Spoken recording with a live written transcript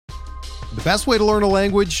The best way to learn a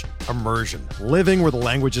language? Immersion. Living where the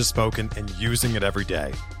language is spoken and using it every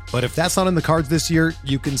day. But if that's not in the cards this year,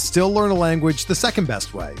 you can still learn a language the second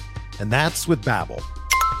best way, and that's with Babbel.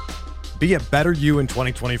 Be a better you in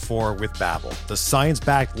 2024 with Babbel, the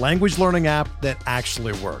science-backed language learning app that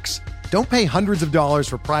actually works. Don't pay hundreds of dollars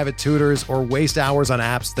for private tutors or waste hours on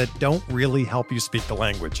apps that don't really help you speak the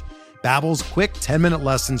language. Babbel's quick 10-minute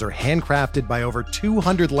lessons are handcrafted by over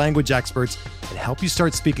 200 language experts and help you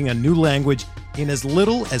start speaking a new language in as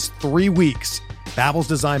little as 3 weeks. Babbel's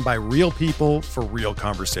designed by real people for real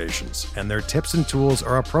conversations, and their tips and tools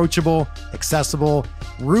are approachable, accessible,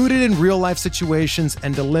 rooted in real-life situations,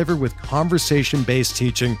 and delivered with conversation-based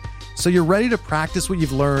teaching, so you're ready to practice what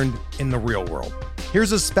you've learned in the real world.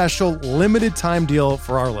 Here's a special limited-time deal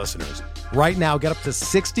for our listeners. Right now, get up to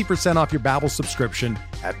 60% off your Babbel subscription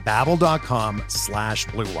at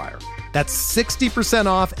babbel.com/Blue Wire. That's 60%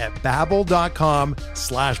 off at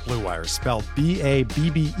babbel.com/Blue Wire, spelled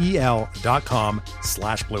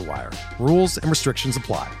BABBEL.com/Blue Wire. Rules and restrictions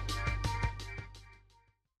apply.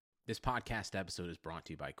 This podcast episode is brought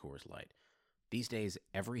to you by Coors Light. These days,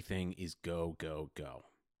 everything is go, go, go.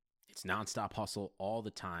 It's nonstop hustle all the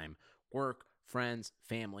time. Work, friends,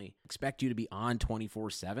 family, expect you to be on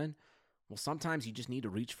 24/7. Well, sometimes you just need to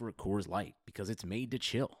reach for a Coors Light because it's made to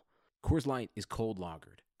chill. Coors Light is cold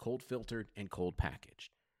lagered, cold filtered, and cold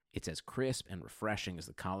packaged. It's as crisp and refreshing as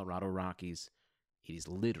the Colorado Rockies. It is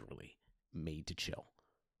literally made to chill.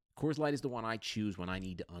 Coors Light is the one I choose when I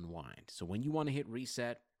need to unwind. So when you want to hit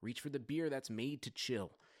reset, reach for the beer that's made to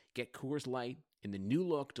chill. Get Coors Light in the new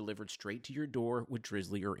look delivered straight to your door with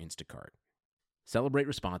Drizzly or Instacart. Celebrate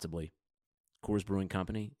responsibly. Coors Brewing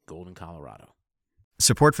Company, Golden, Colorado.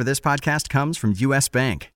 Support for this podcast comes from U.S.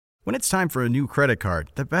 Bank. When it's time for a new credit card,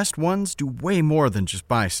 the best ones do way more than just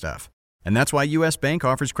buy stuff. And that's why U.S. Bank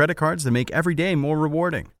offers credit cards that make every day more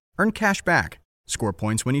rewarding. Earn cash back, score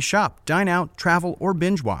points when you shop, dine out, travel, or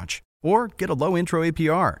binge watch, or get a low intro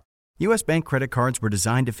APR. U.S. Bank credit cards were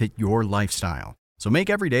designed to fit your lifestyle. So make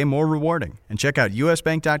every day more rewarding and check out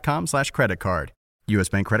usbank.com/credit card. U.S.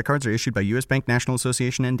 Bank credit cards are issued by U.S. Bank National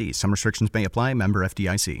Association ND. Some restrictions may apply. Member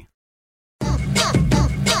FDIC.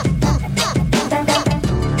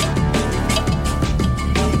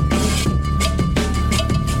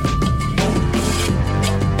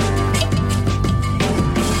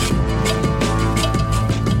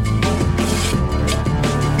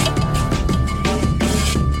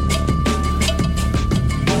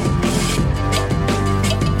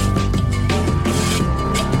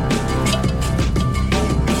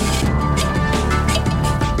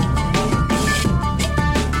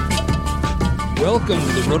 Welcome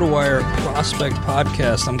to the RotoWire Prospect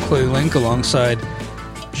Podcast. I'm Clay Link alongside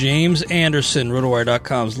James Anderson,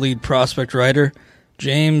 RotoWire.com's lead prospect writer.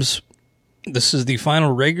 James, this is the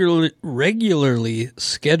final regularly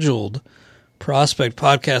scheduled prospect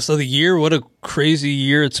podcast of the year. What a crazy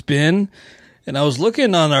year it's been. And I was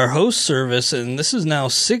looking on our host service, and this is now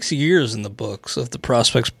 6 years in the books of the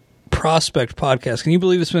Prospect Podcast. Can you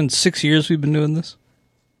believe it's been 6 years we've been doing this?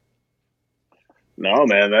 No,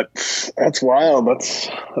 man, that's wild. That's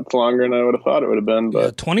longer than I would have thought it would have been. But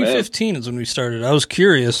yeah, 2015 is when we started. I was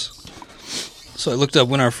curious, so I looked up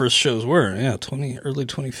when our first shows were. Yeah, early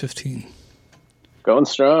 2015. Going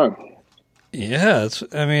strong. Yeah,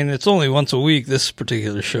 it's only once a week, this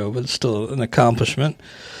particular show, but it's still an accomplishment.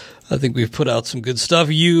 I think we've put out some good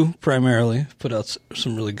stuff. You primarily put out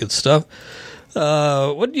some really good stuff.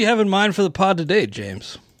 What do you have in mind for the pod today,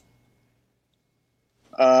 James?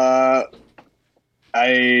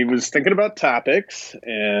 I was thinking about topics,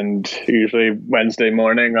 and usually Wednesday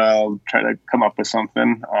morning I'll try to come up with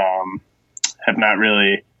something. Have not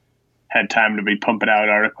really had time to be pumping out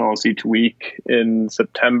articles each week in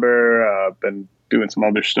September. Been doing some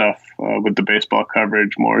other stuff with the baseball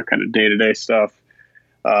coverage, more kind of day-to-day stuff.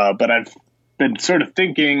 But I've been sort of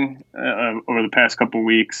thinking over the past couple of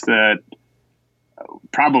weeks that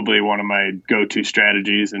probably one of my go-to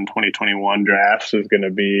strategies in 2021 drafts is going to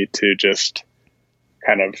be to just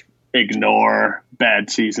kind of ignore bad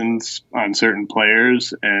seasons on certain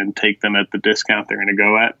players and take them at the discount they're going to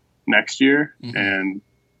go at next year, and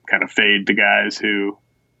kind of fade the guys who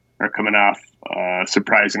are coming off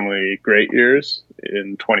surprisingly great years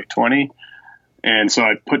in 2020. And so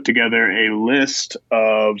I put together a list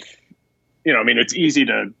of, it's easy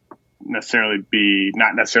to not necessarily be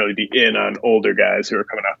in on older guys who are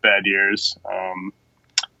coming off bad years.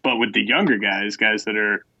 But with the younger guys that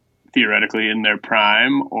are theoretically in their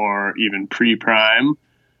prime or even pre-prime,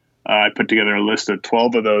 I put together a list of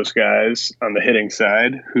 12 of those guys on the hitting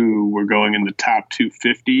side who were going in the top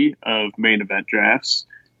 250 of main event drafts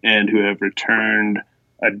and who have returned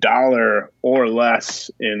 $1 or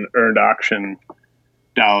less in earned auction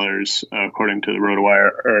dollars, according to the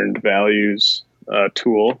RotoWire earned values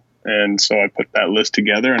tool. And so I put that list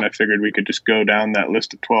together, and I figured we could just go down that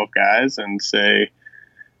list of 12 guys and say,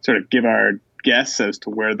 sort of give our guess as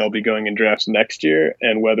to where they'll be going in drafts next year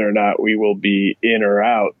and whether or not we will be in or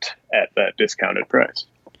out at that discounted price.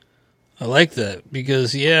 I like that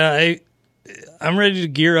because, I'm ready to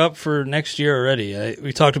gear up for next year already.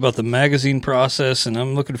 We talked about the magazine process, and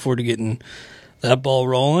I'm looking forward to getting that ball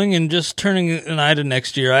rolling and just turning an eye to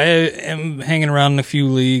next year. I am hanging around in a few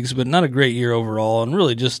leagues, but not a great year overall, and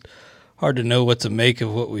really just hard to know what to make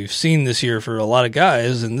of what we've seen this year for a lot of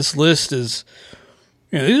guys. And this list is,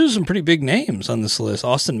 these are some pretty big names on this list.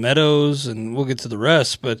 Austin Meadows, and we'll get to the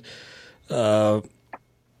rest, but,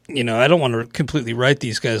 I don't want to completely write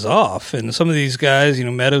these guys off. And some of these guys,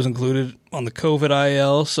 Meadows included on the COVID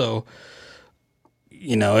IL, so,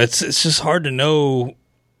 it's just hard to know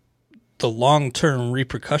the long-term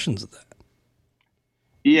repercussions of that.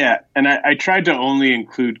 Yeah, and I tried to only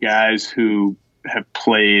include guys who have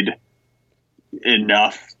played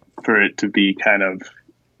enough for it to be kind of,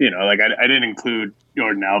 I didn't include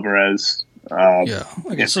Jordan Alvarez.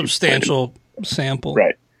 Like a substantial sample.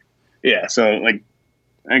 Right. Yeah, so I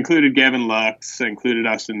included Gavin Lux, I included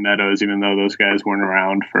Austin Meadows, even though those guys weren't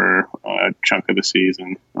around for a chunk of the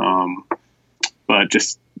season. But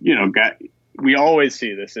just, we always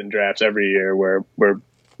see this in drafts every year where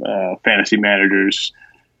fantasy managers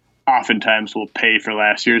oftentimes will pay for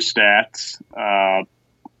last year's stats.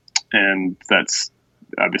 And that's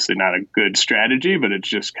obviously not a good strategy, but it's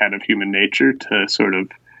just kind of human nature to sort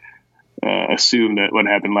of assume that what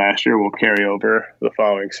happened last year will carry over the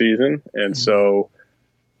following season. And so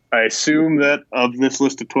I assume that of this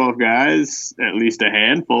list of 12 guys, at least a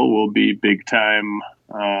handful will be big time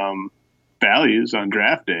values on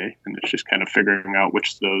draft day, and it's just kind of figuring out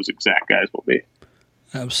which of those exact guys will be.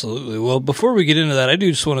 Absolutely. Well, before we get into that, I do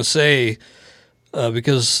just want to say,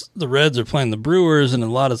 because the Reds are playing the Brewers and a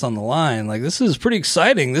lot is on the line, this is pretty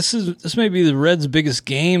exciting. This may be the Reds' biggest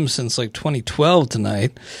game since 2012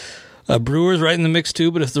 tonight. Brewers right in the mix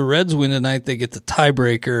too, but if the Reds win tonight, they get the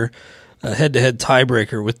tiebreaker, head-to-head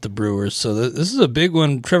tiebreaker with the Brewers. So this is a big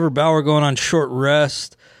one. Trevor Bauer going on short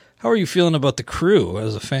rest. How are you feeling about the Crew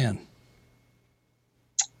as a fan?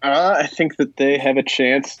 I think that they have a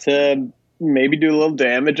chance to maybe do a little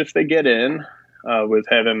damage if they get in, with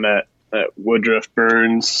having that Woodruff,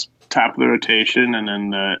 Burns top of the rotation, and then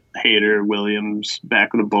the Hader, Williams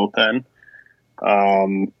back of the bullpen.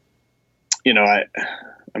 I'm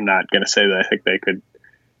not going to say that I think they could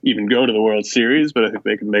even go to the World Series, but I think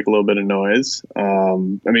they could make a little bit of noise.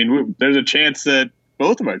 There's a chance that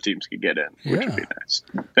both of our teams could get in, which would be nice.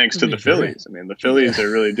 Thanks to the Phillies. Great. The Phillies are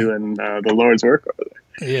really doing the Lord's work over there.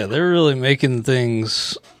 Yeah, they're really making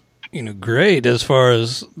things, great as far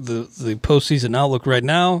as the postseason outlook right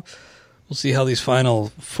now. We'll see how these final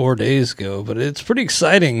 4 days go, but it's pretty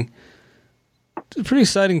exciting. It's a pretty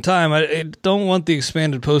exciting time. I don't want the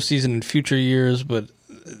expanded postseason in future years, but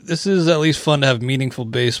this is at least fun to have meaningful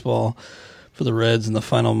baseball for the Reds in the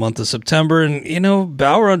final month of September. And,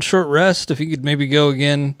 Bauer on short rest, if he could maybe go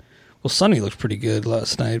again. Well, Sonny looked pretty good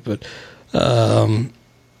last night, but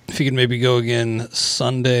if he could maybe go again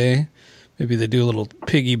Sunday, maybe they do a little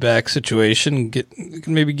piggyback situation,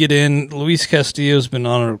 maybe get in. Luis Castillo's been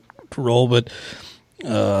on a roll, but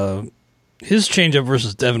his changeup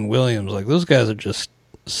versus Devin Williams, those guys are just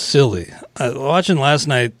silly. Watching last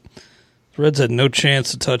night, the Reds had no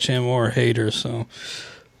chance to touch him or Hader, so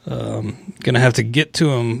gonna have to get to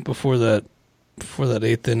him before that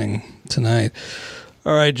eighth inning tonight.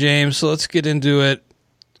 All right, James, so let's get into it.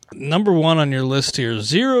 Number one on your list here,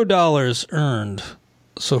 $0 earned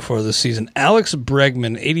so far this season. Alex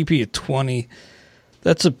Bregman, ADP at 20.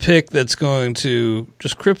 That's a pick that's going to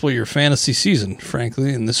just cripple your fantasy season,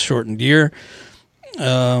 frankly, in this shortened year.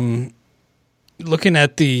 Looking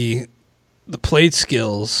at the plate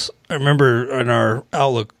skills, I remember in our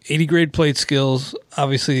outlook, 80 grade plate skills.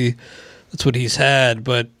 Obviously, that's what he's had,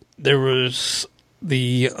 but there was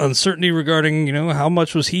the uncertainty regarding, how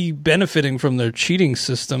much was he benefiting from their cheating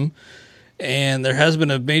system, and there has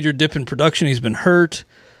been a major dip in production. He's been hurt.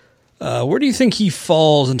 Where do you think he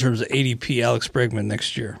falls in terms of ADP, Alex Bregman,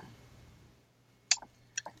 next year?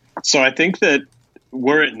 So I think that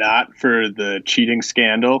were it not for the cheating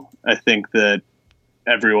scandal, I think that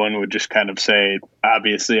everyone would just kind of say,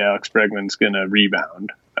 obviously, Alex Bregman's going to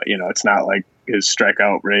rebound. It's not like his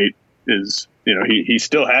strikeout rate is, he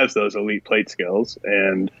still has those elite plate skills.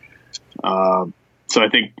 And so I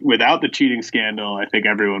think without the cheating scandal, I think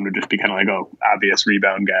everyone would just be kind of like, oh, obvious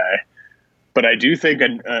rebound guy. But I do think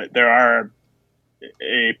there are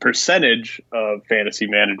a percentage of fantasy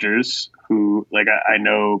managers who, like, I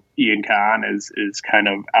know Ian Kahn is kind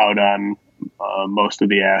of out on most of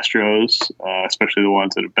the Astros, especially the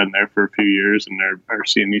ones that have been there for a few years and are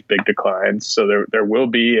seeing these big declines. So there will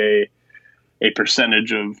be a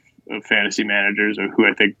percentage of fantasy managers who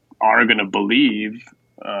I think are going to believe,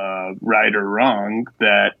 right or wrong,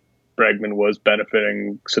 that Bregman was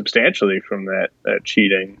benefiting substantially from that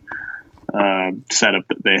cheating setup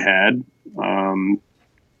that they had.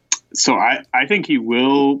 So I think he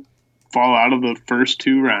will fall out of the first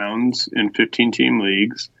 2 rounds in 15-team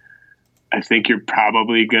leagues. I think you're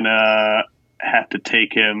probably going to have to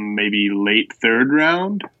take him maybe late 3rd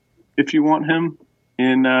round if you want him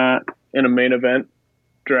in a main event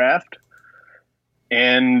draft.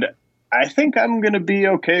 And I think I'm going to be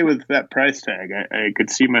okay with that price tag. I could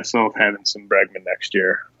see myself having some Bregman next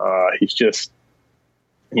year. He's just,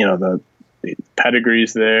 the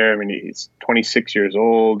pedigree's there. I mean, he's 26 years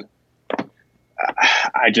old.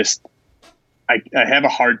 I have a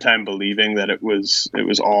hard time believing that it was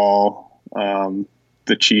all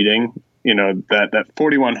the cheating. That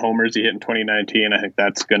 41 homers he hit in 2019, I think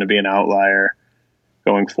that's going to be an outlier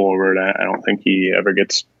going forward. I don't think he ever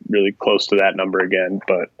gets really close to that number again,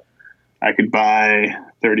 but I could buy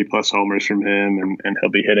 30 plus homers from him and he'll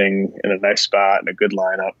be hitting in a nice spot in a good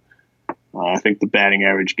lineup. I think the batting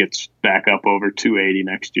average gets back up over 280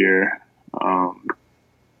 next year.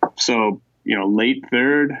 So, late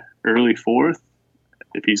 3rd, early 4th,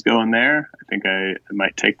 if he's going there, I think I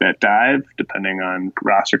might take that dive depending on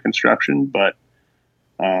roster construction. But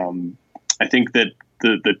I think that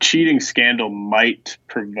the cheating scandal might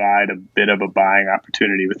provide a bit of a buying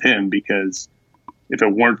opportunity with him, because if it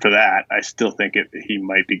weren't for that, I still think he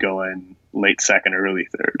might be going late 2nd, early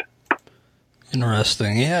 3rd.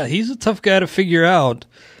 Interesting. Yeah, he's a tough guy to figure out,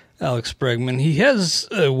 Alex Bregman. He has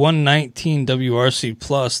a 119 WRC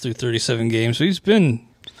plus through 37 games, so he's been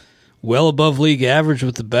well above league average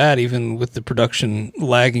with the bat, even with the production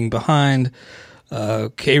lagging behind.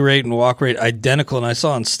 K rate and walk rate identical, and I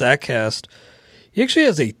saw on StatCast he actually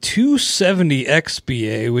has a 270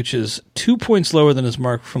 XBA, which is 2 points lower than his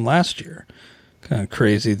mark from last year. Kind of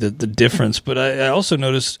crazy, the difference. But I also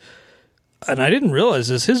noticed, and I didn't realize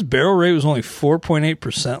this, his barrel rate was only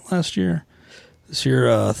 4.8% last year. This year,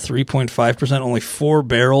 3.5%, only 4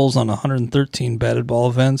 barrels on 113 batted ball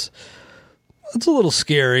events. That's a little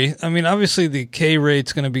scary. I mean, obviously the K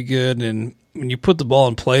rate's going to be good, and when you put the ball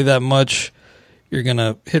in play that much, you're going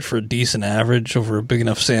to hit for a decent average over a big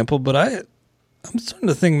enough sample. But I'm starting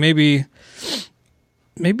to think maybe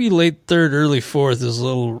late 3rd, early 4th is a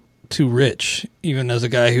little too rich, even as a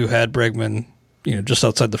guy who had Bregman, just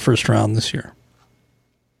outside the 1st round this year.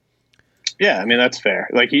 Yeah, I mean, that's fair.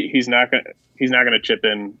 Like he's not gonna chip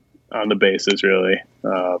in on the bases really.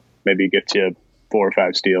 Maybe get you 4 or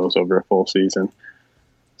 5 steals over a full season.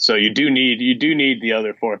 So you do need the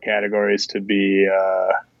other 4 categories to be.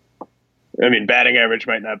 Batting average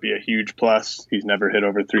might not be a huge plus. He's never hit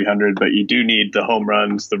over 300, but you do need the home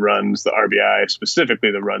runs, the RBI, specifically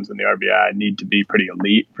the runs and the RBI need to be pretty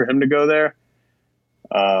elite for him to go there.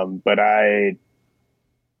 But I'm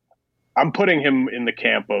putting him in the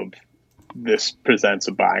camp of this presents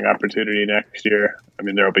a buying opportunity next year. I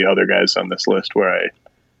mean, there'll be other guys on this list where I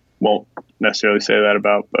won't necessarily say that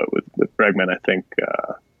about, but with Bregman, I think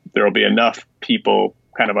there'll be enough people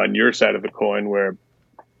kind of on your side of the coin where,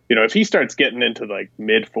 if he starts getting into like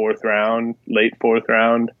mid 4th round, late 4th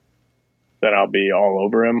round, then I'll be all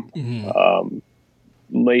over him. Mm-hmm.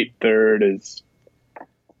 Late 3rd is,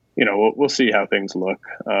 we'll see how things look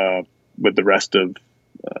with the rest of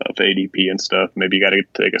ADP and stuff. Maybe you got to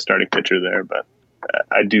take a starting pitcher there, but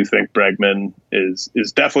I do think Bregman is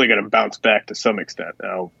definitely going to bounce back to some extent.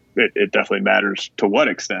 Now, it definitely matters to what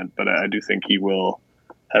extent, but I do think he will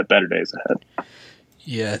have better days ahead.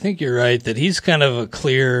 Yeah, I think you're right that he's kind of a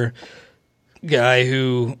clear guy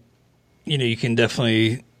who, you can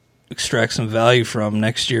definitely extract some value from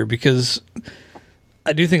next year, because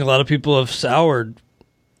I do think a lot of people have soured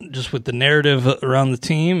just with the narrative around the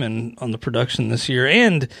team and on the production this year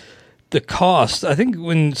and the cost. I think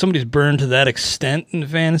when somebody's burned to that extent in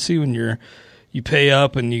fantasy, when you pay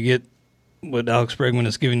up and you get what Alex Bregman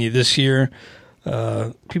has given you this year,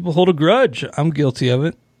 people hold a grudge. I'm guilty of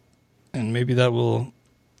it. And maybe that will,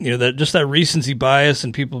 that recency bias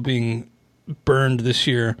and people being burned this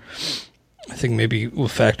year, I think maybe will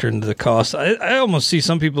factor into the cost. I almost see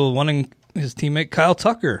some people wanting his teammate Kyle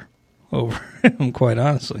Tucker over him, quite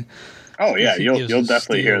honestly. Oh, yeah, you'll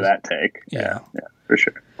definitely hear that take. Yeah, for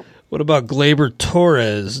sure. What about Gleyber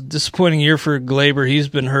Torres? Disappointing year for Gleyber. He's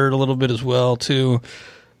been hurt a little bit as well, too.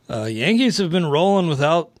 Yankees have been rolling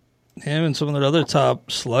without him and some of their other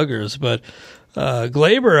top sluggers. But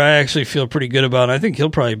Glaber, I actually feel pretty good about. I think he'll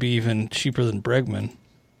probably be even cheaper than Bregman.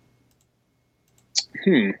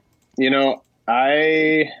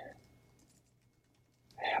 I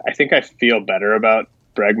think I feel better about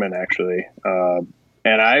Bregman actually,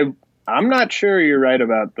 and I'm not sure you're right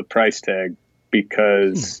about the price tag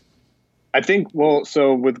because I think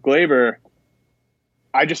so with Glaber,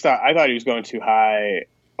 I thought he was going too high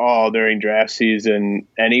all during draft season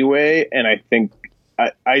anyway, and I think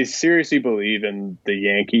I seriously believe in the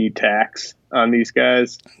Yankee tax on these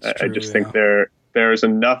guys. I just think there's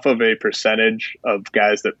enough of a percentage of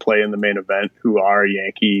guys that play in the main event who are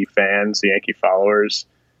Yankee fans, Yankee followers,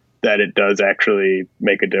 that it does actually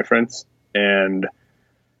make a difference. And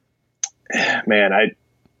man, I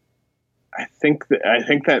think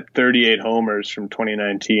that 38 homers from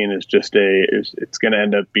 2019 is just it's going to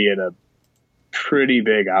end up being a pretty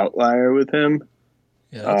big outlier with him.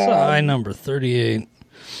 Yeah, that's a high number, 38.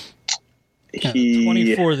 Yeah,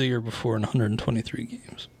 24 the year before in 123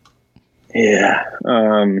 games. Yeah.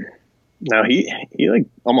 Now he like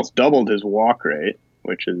almost doubled his walk rate,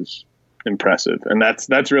 which is impressive, and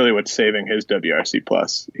that's really what's saving his WRC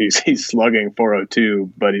plus. He's slugging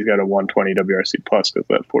 402, but he's got a 120 WRC plus with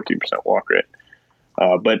that 14% walk rate.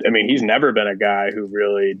 But I mean, he's never been a guy who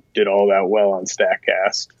really did all that well on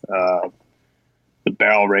Statcast. The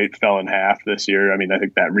barrel rate fell in half this year. I mean, I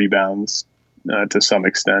think that rebounds to some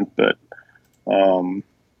extent, but I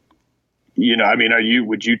mean,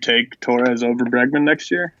 would you take Torres over Bregman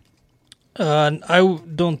next year? I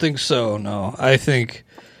don't think so. No, I think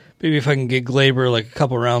maybe if I can get Glaber like a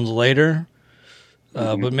couple rounds later,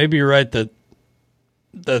 but maybe you're right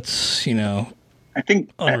that's I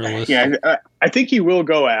think unrealistic. Yeah, I think he will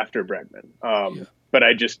go after Bregman, but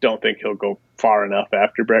I just don't think he'll go far enough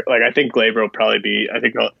after Bregman. Like I think Glaber will probably be. I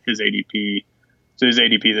think his ADP. So his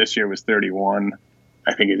ADP this year was 31.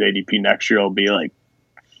 I think his ADP next year will be like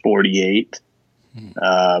 48,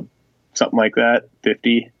 something like that,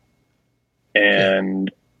 50.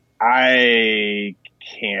 And I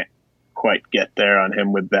can't quite get there on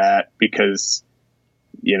him with that because,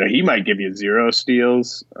 he might give you 0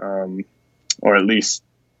 steals, or at least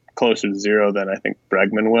closer to 0 than I think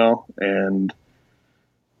Bregman will. And,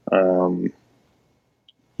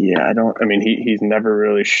 he's never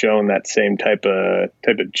really shown that same type of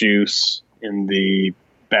juice in the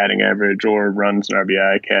batting average or runs and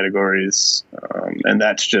RBI categories. And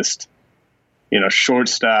that's just,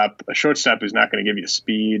 shortstop. A shortstop who's not going to give you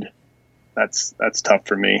speed. That's tough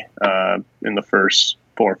for me in the first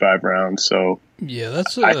 4 or 5 rounds. So yeah,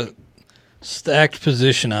 that's a stacked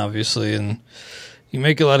position, obviously, and you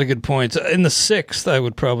make a lot of good points. In the 6th, I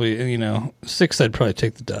would probably, 6th, I'd probably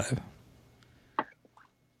take the dive.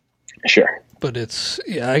 Sure, but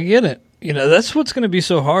I get it. That's what's going to be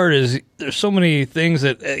so hard is there's so many things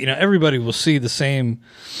that, everybody will see the same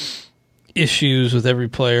issues with every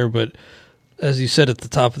player. But as you said at the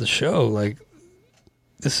top of the show, like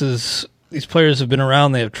these players have been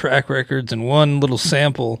around, they have track records, and one little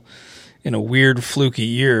sample in a weird fluky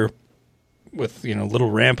year with, little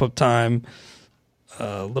ramp up time,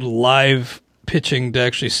 little live pitching to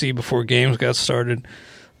actually see before games got started.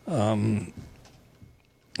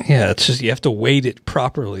 Yeah, it's just you have to weight it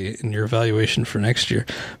properly in your evaluation for next year.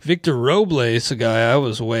 Victor Robles, a guy I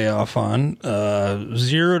was way off on,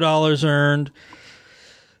 $0 earned.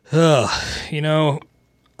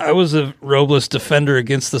 I was a Robles defender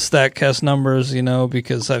against the Statcast numbers,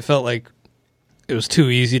 because I felt like it was too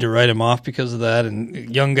easy to write him off because of that.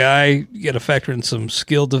 And young guy, you got to factor in some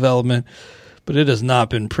skill development, but it has not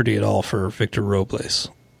been pretty at all for Victor Robles.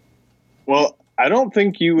 Well, I don't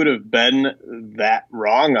think you would have been that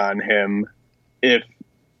wrong on him if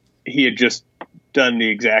he had just done the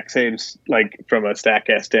exact same, like from a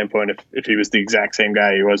Statcast standpoint, if he was the exact same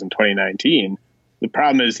guy he was in 2019. The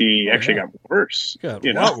problem is he actually got worse. Worse.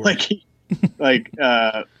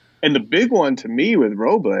 And the big one to me with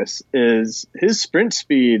Robles is his sprint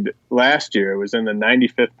speed last year was in the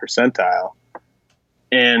 95th percentile.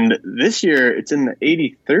 And this year it's in the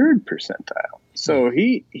 83rd percentile. So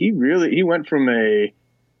he went from a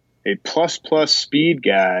plus speed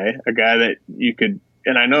guy, a guy that you could,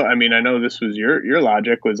 and I know this was your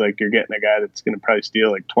logic was like, you're getting a guy that's going to probably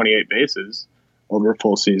steal like 28 bases over a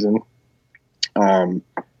full season.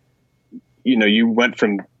 You went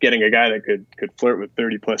from getting a guy that could flirt with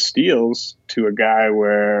 30 plus steals to a guy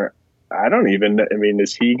where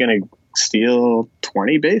is he going to steal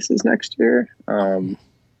 20 bases next year?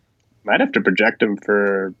 Might have to project him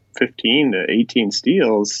for 15 to 18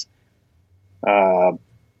 steals. I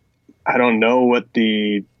don't know what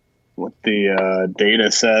the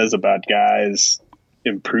data says about guys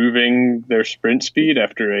improving their sprint speed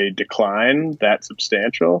after a decline that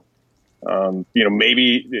substantial.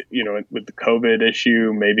 Maybe, with the COVID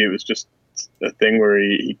issue, maybe it was just a thing where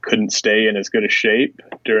he couldn't stay in as good a shape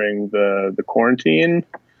during the quarantine.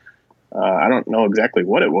 I don't know exactly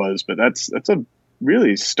what it was, but that's a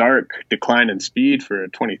really stark decline in speed for a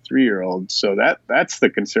 23-year-old. So that's the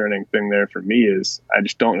concerning thing there for me, is I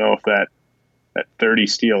just don't know if that 30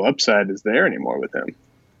 steal upside is there anymore with him.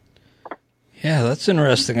 Yeah, that's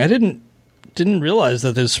interesting. I didn't realize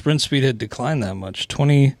that his sprint speed had declined that much.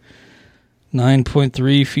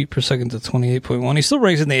 29.3 feet per second to 28.1. He still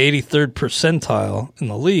ranks in the 83rd percentile in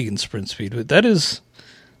the league in sprint speed, but that is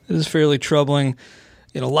fairly troubling.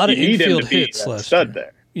 A lot of infield hits last stud year.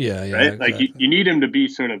 There. Yeah, right. Exactly. Like you need him to be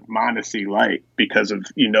sort of Mondesi light, because of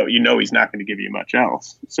he's not going to give you much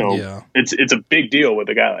else. So it's a big deal with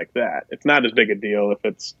a guy like that. It's not as big a deal if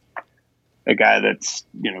it's a guy that's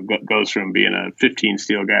goes from being a 15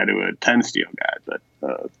 steal guy to a 10 steal guy, but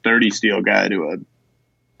a 30 steal guy to a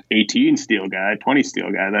 18 steal guy, 20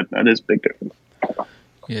 steal guy. That is a big difference.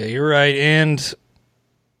 Yeah, you're right. And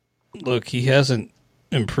look, he hasn't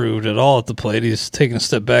improved at all at the plate. He's taken a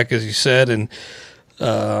step back, as you said, and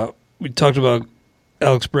we talked about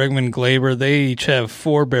Alex Bregman, Glaber. They each have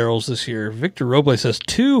 4 barrels this year. Victor Robles has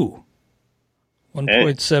 2.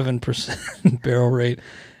 1.7% barrel rate.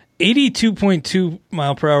 82.2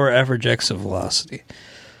 mile per hour average exit velocity.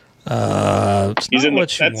 It's He's not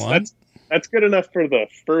what you want. That's good enough for the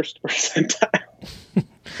first percentile.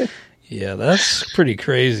 Yeah, that's pretty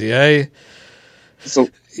crazy. I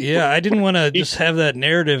didn't want to just have that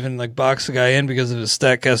narrative and like box the guy in because of his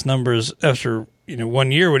StatCast numbers after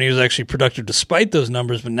 1 year when he was actually productive despite those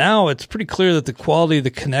numbers. But now it's pretty clear that the quality of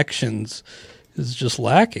the connections is just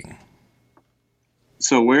lacking.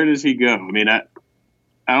 So where does he go? I mean, I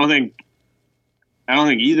don't think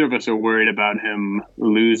either of us are worried about him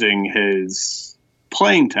losing his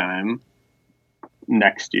playing time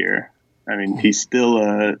next year. I mean, he's still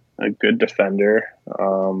a good defender,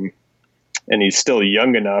 and he's still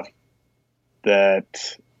young enough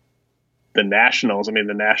that the Nationals,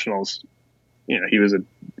 he was a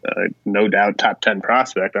no doubt top 10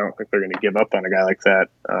 prospect. I don't think they're going to give up on a guy like that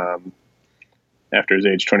after his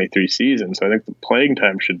age 23 season. So I think the playing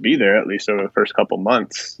time should be there at least over the first couple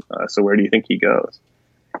months. So where do you think he goes?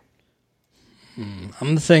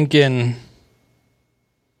 I'm thinking,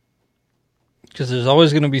 because there's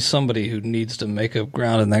always going to be somebody who needs to make up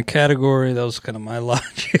ground in that category. That was kind of my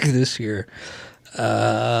logic this year.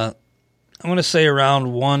 I'm going to say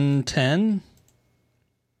around 110.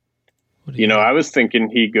 I was thinking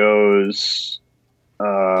he goes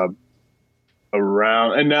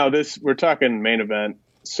around, and now we're talking main event.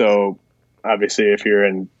 So obviously if you're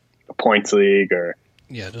in a points league or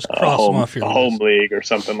just cross them off your home league or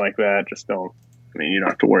something like that, you don't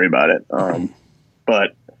have to worry about it.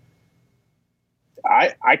 But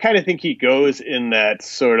I kind of think he goes in that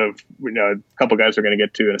sort of, a couple guys we're going to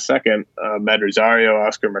get to in a second, Med Rosario,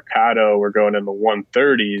 Oscar Mercado, we're going in the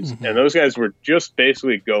 130s. And those guys were just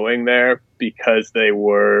basically going there because they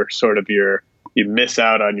were sort of you miss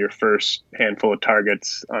out on your first handful of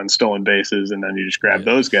targets on stolen bases, and then you just grab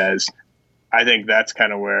those guys. I think that's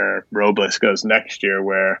kind of where Robles goes next year,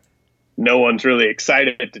 where no one's really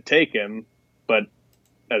excited to take him, but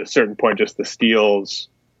at a certain point, just the steals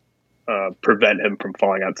prevent him from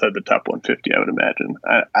falling outside the top 150, I would imagine.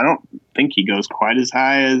 I don't think he goes quite as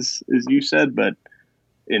high as you said, but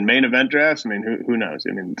in main event drafts, who knows?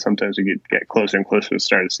 Sometimes we get closer and closer to the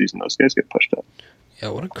start of the season, those guys get pushed up. Yeah,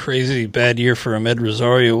 what a crazy bad year for Amed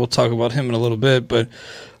Rosario. We'll talk about him in a little bit, but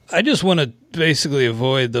I just want to basically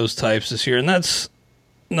avoid those types this year, and that's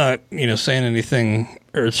not saying anything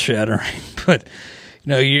earth-shattering, but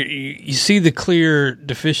you see the clear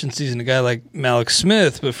deficiencies in a guy like Malik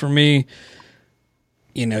Smith, but for me,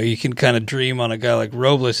 you can kind of dream on a guy like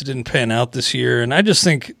Robles. It didn't pan out this year, and I just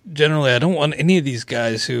think generally I don't want any of these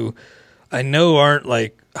guys who I know aren't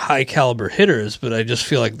like high caliber hitters, but I just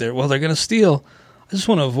feel like they're going to steal. I just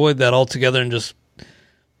want to avoid that altogether and just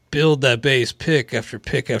build that base pick after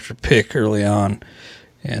pick after pick early on,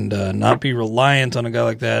 and not be reliant on a guy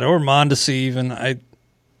like that or Mondesi even. I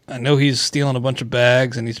know he's stealing a bunch of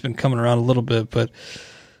bags and he's been coming around a little bit, but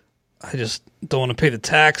I just don't want to pay the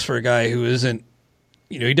tax for a guy who isn't,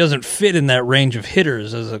 he doesn't fit in that range of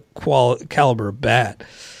hitters as a caliber bat.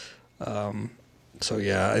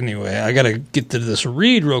 Anyway, I got to get to this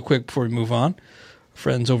read real quick before we move on.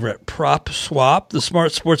 Friends over at Prop Swap. The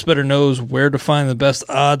smart sports bettor knows where to find the best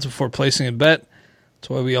odds before placing a bet. That's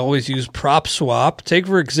why we always use Prop Swap. Take,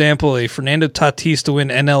 for example, a Fernando Tatis to win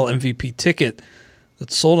NL MVP ticket.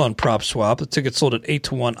 that's sold on PropSwap. The ticket sold at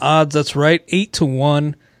 8-1 odds. That's right,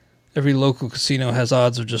 8-1. Every local casino has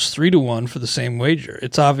odds of just 3-1 for the same wager.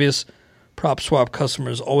 It's obvious PropSwap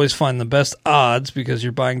customers always find the best odds because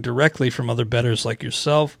you're buying directly from other bettors like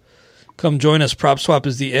yourself. Come join us. PropSwap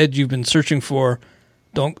is the edge you've been searching for.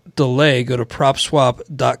 Don't delay. Go to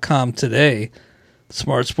PropSwap.com today. The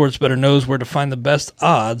smart sports bettor knows where to find the best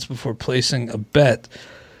odds before placing a bet.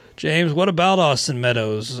 James, what about Austin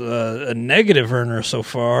Meadows? A negative earner so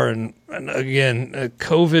far, and again, a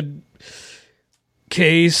COVID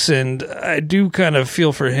case, and I do kind of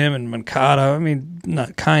feel for him and Mancata. I mean,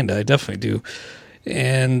 not kind of, I definitely do.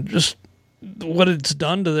 And just what it's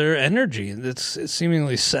done to their energy. It's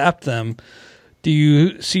seemingly sapped them. Do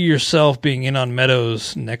you see yourself being in on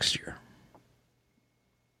Meadows next year?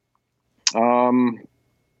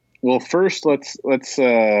 Well, first let's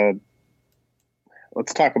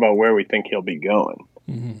talk about where we think he'll be going.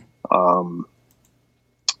 Mm-hmm.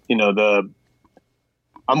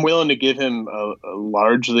 I'm willing to give him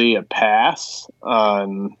largely a pass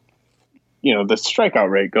on, the strikeout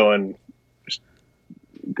rate going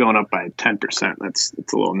up by 10%. That's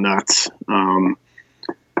a little nuts. And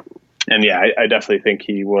yeah, I definitely think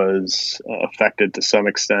he was affected to some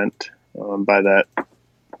extent by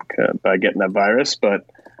getting that virus. But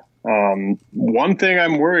one thing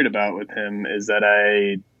I'm worried about with him is that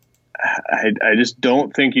I just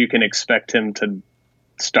don't think you can expect him to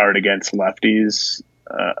start against lefties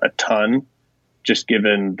a ton, just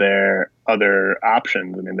given their other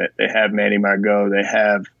options. I mean, they have Manny Margot, they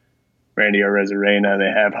have Randy Arozarena,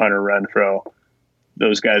 they have Hunter Renfroe.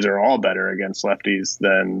 Those guys are all better against lefties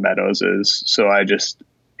than Meadows is. So I just,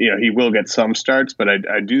 he will get some starts, but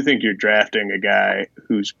I do think you're drafting a guy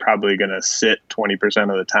who's probably going to sit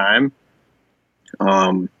 20% of the time.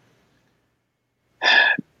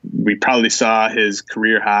 We probably saw his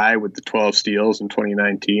career high with the 12 steals in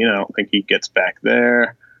 2019. I don't think he gets back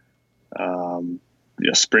there.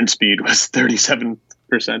 Sprint speed was 37th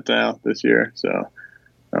percentile this year. So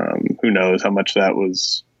who knows how much that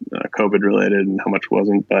was COVID related and how much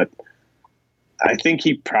wasn't, but I think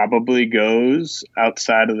he probably goes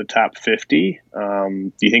outside of the top 50.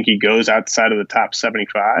 Do you think he goes outside of the top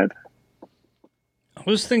 75? I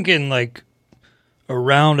was thinking like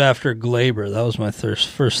around after Glaber. That was my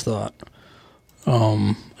first thought.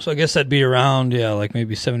 So I guess that'd be around, like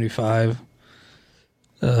maybe 75.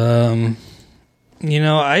 I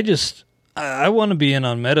want to be in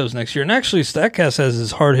on Meadows next year. And actually, StatCast has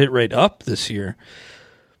his hard hit rate up this year.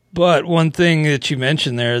 But one thing that you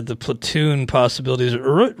mentioned there, the platoon possibilities,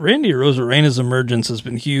 Randy Arozarena's emergence has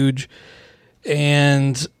been huge.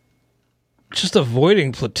 And just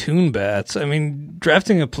avoiding platoon bats. I mean,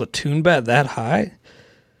 drafting a platoon bat that high?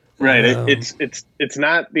 Right. It's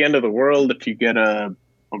not the end of the world if you get a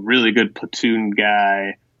really good platoon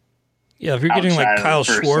guy. Yeah, if you're getting like Kyle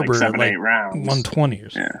Schwarber like 7, like 8 rounds. 120 or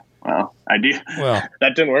something. Yeah. Well, I do. Well,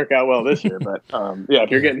 that didn't work out well this year, but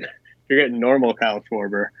if you're getting normal Kyle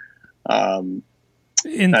Schwarber,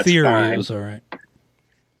 in theory, fine. It was all right.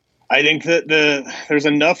 I think that there's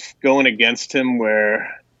enough going against him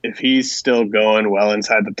where if he's still going well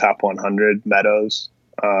inside the top 100, Meadows,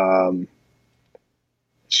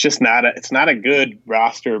 it's not a good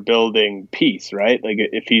roster building piece, right? Like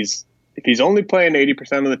if he's only playing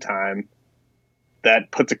 80% of the time,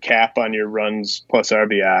 that puts a cap on your runs plus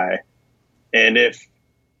RBI. And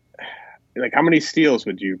how many steals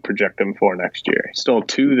would you project him for next year? He stole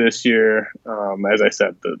 2 this year. As I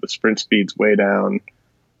said, the sprint speed's way down.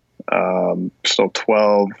 Stole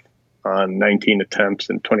 12 on 19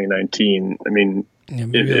 attempts in 2019. I mean,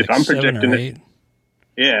 if I'm projecting it,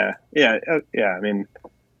 yeah. I mean,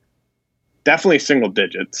 definitely single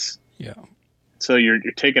digits. Yeah. So you're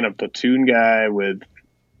taking a platoon guy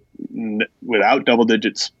without double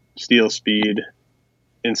digit steal speed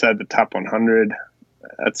inside the top 100.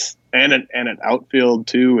 And an outfield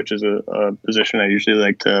too, which is a position I usually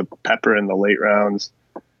like to pepper in the late rounds.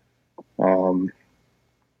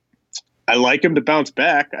 I like him to bounce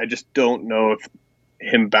back. I just don't know if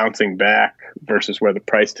him bouncing back versus where the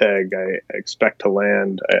price tag I expect to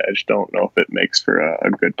land, I just don't know if it makes for a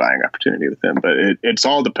good buying opportunity with him. But it's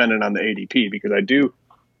all dependent on the ADP, because I do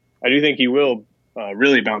think he will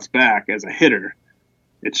really bounce back as a hitter.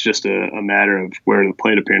 It's just a matter of where the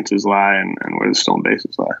plate appearances lie and where the stolen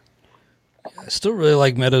bases lie. I still really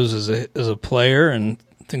like Meadows as a player, and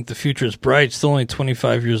think the future is bright. Still only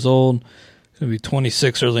 25 years old. Going to be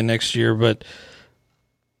 26 early next year. But,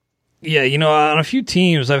 yeah, on a few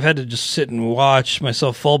teams, I've had to just sit and watch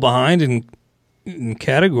myself fall behind in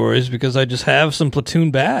categories because I just have some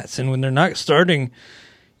platoon bats. And when they're not starting,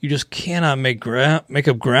 you just cannot make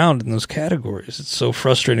up ground in those categories. It's so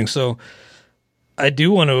frustrating. So I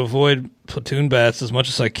do want to avoid platoon bats as much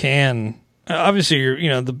as I can. Obviously,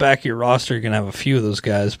 the back of your roster, you're going to have a few of those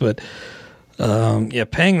guys, but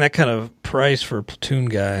paying that kind of price for a platoon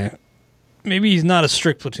guy, maybe he's not a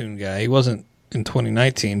strict platoon guy. He wasn't in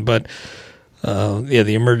 2019, but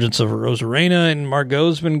the emergence of Rosarena and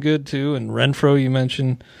Margot's been good too, and Renfroe you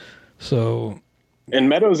mentioned. So, and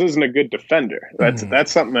Meadows isn't a good defender.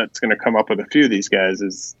 That's something that's going to come up with a few of these guys.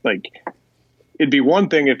 Is like, it'd be one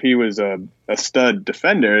thing if he was a stud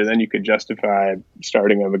defender, then you could justify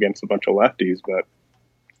starting him against a bunch of lefties. But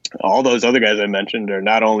all those other guys I mentioned are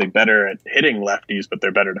not only better at hitting lefties, but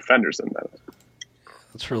they're better defenders than Meadows.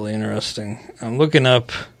 That's really interesting. I'm looking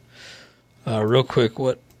up real quick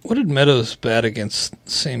what did Meadows bat against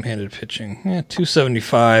same-handed pitching?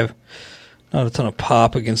 275. Not a ton of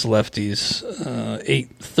pop against lefties.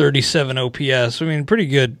 837 OPS. I mean, pretty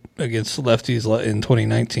good against lefties in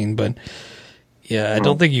 2019, but I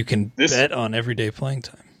don't think you can bet on everyday playing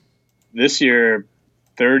time. This year,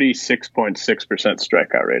 36.6%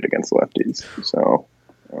 strikeout rate against lefties. So,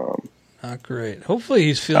 not great. Hopefully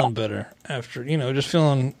he's feeling better after, just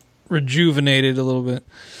feeling rejuvenated a little bit.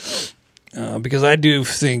 Because I do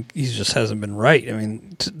think he just hasn't been right. I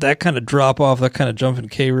mean, that kind of drop off, that kind of jump in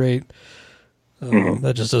K rate,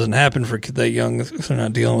 that just doesn't happen for a kid that young if they're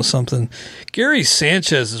not dealing with something. Gary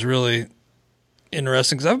Sanchez is really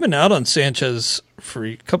interesting because I've been out on Sanchez for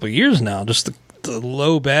a couple of years now. Just the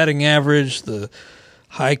low batting average, the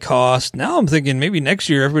high cost. Now I'm thinking maybe next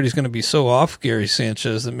year everybody's going to be so off Gary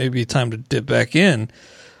Sanchez that maybe it's time to dip back in.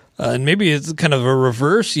 And maybe it's kind of a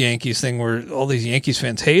reverse Yankees thing where all these Yankees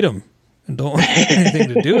fans hate him and don't want anything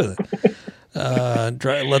to do with it.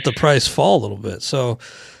 Let the price fall a little bit. So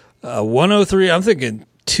 103, I'm thinking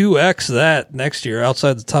 2x that next year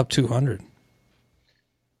outside the top 200.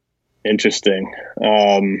 Interesting.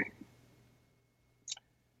 I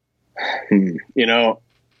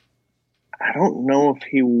don't know if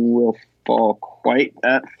he will fall quite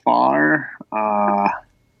that far.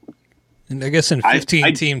 And I guess in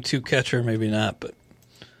 15 team 2 catcher, maybe not, but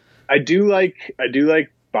I do like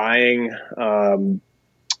buying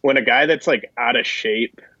when a guy that's like out of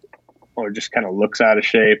shape or just kind of looks out of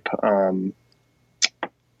shape and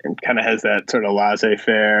kind of has that sort of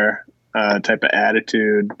laissez-faire type of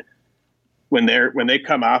attitude. When they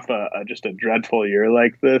come off just a dreadful year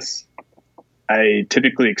like this, I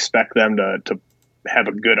typically expect them to have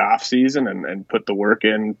a good off season and put the work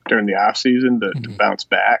in during the off season to bounce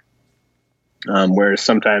back. Whereas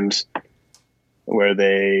sometimes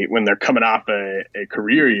when they're coming off a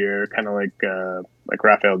career year, kind of like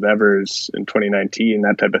Rafael Devers in 2019,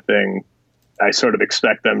 that type of thing, I sort of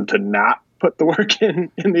expect them to not put the work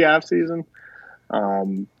in the off season.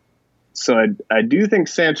 So I do think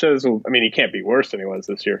Sanchez will, he can't be worse than he was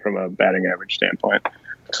this year from a batting average standpoint.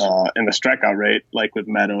 And the strikeout rate, like with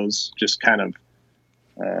Meadows, just kind of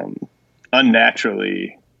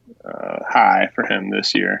unnaturally high for him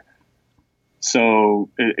this year. So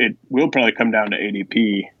it will probably come down to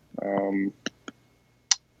ADP.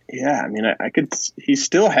 He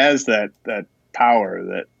still has that power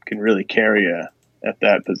that can really carry you at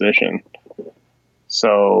that position.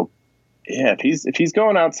 So yeah, if he's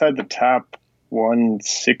going outside the top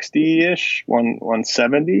 160-ish,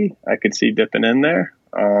 170, I could see dipping in there.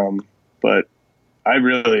 But I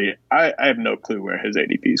have no clue where his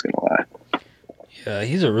ADP is going to lie. Yeah,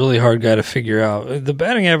 he's a really hard guy to figure out. The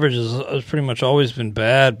batting average has pretty much always been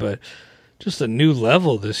bad, but just a new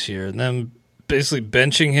level this year. And then basically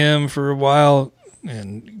benching him for a while,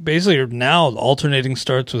 and basically now alternating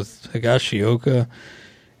starts with Higashioka.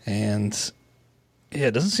 And yeah,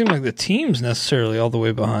 it doesn't seem like the team's necessarily all the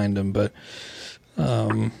way behind him, but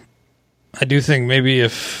I do think maybe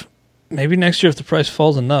next year if the price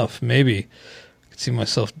falls enough, maybe I could see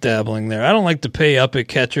myself dabbling there. I don't like to pay up at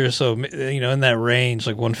catcher, so in that range,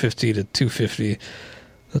 like 150 to 250.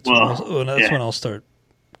 That's when I'll start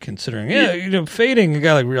considering. Yeah, fading a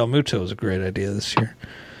guy like Real Muto is a great idea this year.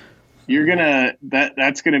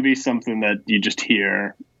 That's gonna be something that you just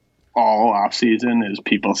hear all off season is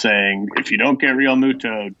people saying, if you don't get Real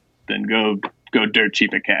Muto, then go dirt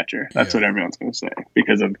cheap at catcher. That's what everyone's going to say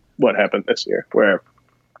because of what happened this year, where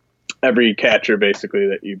every catcher basically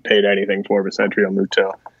that you paid anything for besides Real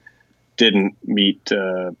Muto didn't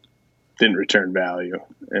return value.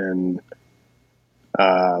 And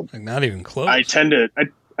not even close. I tend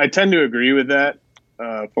to agree with that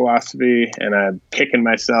philosophy, and I'm kicking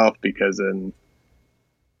myself because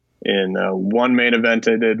In one main event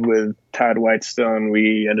I did with Todd Whitestone,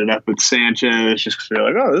 we ended up with Sanchez just because we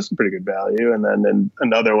were like, oh, this is a pretty good value. And then in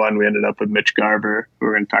another one, we ended up with Mitch Garber, who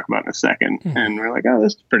we're going to talk about in a second. And we're like, oh,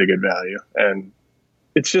 this is pretty good value. And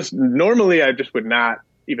it's just normally I just would not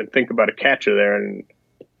even think about a catcher there. And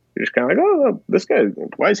you're just kind of like, oh, this guy,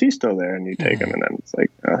 why is he still there? And you take him, and then it's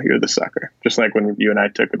like, oh, you're the sucker. Just like when you and I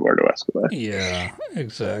took Eduardo Escobar. Yeah,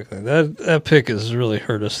 exactly. That pick has really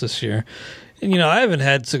hurt us this year. And, I haven't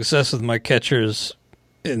had success with my catchers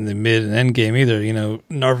in the mid and end game either.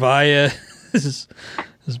 Narvaez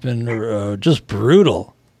has been just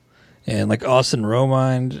brutal. And like Austin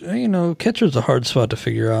Romine, catcher's a hard spot to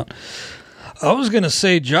figure out. I was going to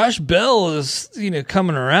say Josh Bell is,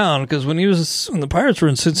 coming around because when the Pirates were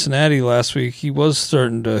in Cincinnati last week, he was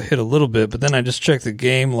starting to hit a little bit, but then I just checked the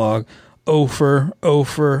game log. 0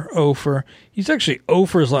 for. He's actually 0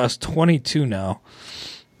 for his last 22 now.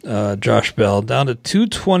 Josh Bell down to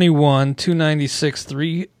 221, 296,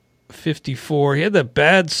 354. He had that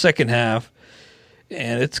bad second half,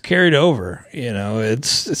 and it's carried over.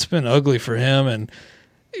 It's been ugly for him, and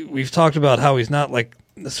we've talked about how he's not like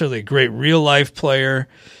necessarily a great real life player,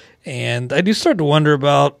 and I do start to wonder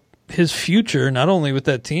about his future, not only with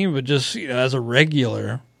that team, but just as a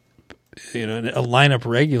regular, a lineup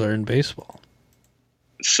regular in baseball.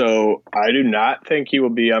 So I do not think he will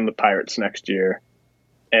be on the Pirates next year.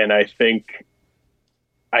 And I think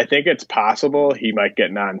it's possible he might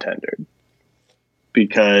get non-tendered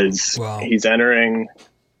because he's entering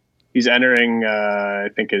I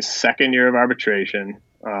think his second year of arbitration.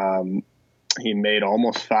 He made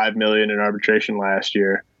almost $5 million in arbitration last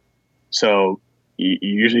year. So you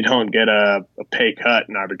usually don't get a pay cut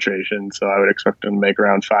in arbitration. So I would expect him to make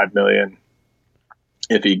around $5 million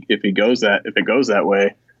if it goes that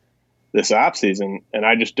way this offseason. And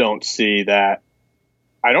I just don't see that.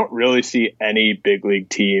 I don't really see any big league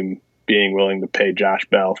team being willing to pay Josh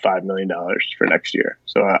Bell $5 million for next year.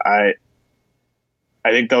 So I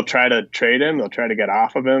think they'll try to trade him. They'll try to get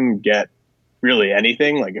off of him, get really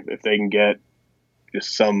anything. Like if they can get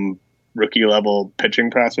just some rookie level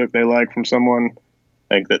pitching prospect they like from someone,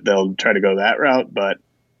 I think that they'll try to go that route. But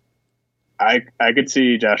I could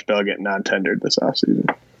see Josh Bell getting non-tendered this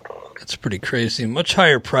offseason. That's pretty crazy. Much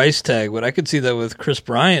higher price tag, but I could see that with Chris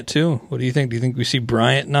Bryant too. What do you think? Do you think we see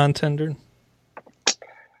Bryant non-tendered?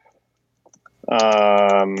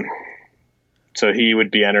 So he would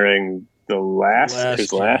be entering the last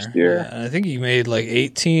year. Yeah, I think he made like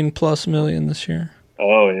 18 plus million this year.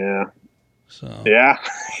 Oh yeah. So yeah.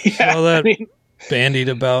 Saw that bandied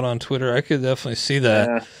about on Twitter. I could definitely see that.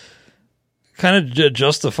 Yeah. Kind of a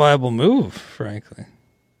justifiable move, frankly.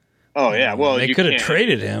 Oh yeah, well they could have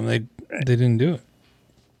traded him. They didn't do it.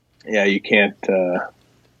 Yeah, you can't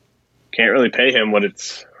really pay him what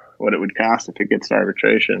it would cost if it gets to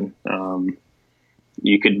arbitration.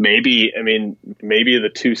 You could maybe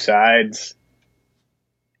the two sides.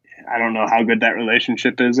 I don't know how good that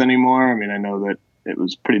relationship is anymore. I mean, I know that it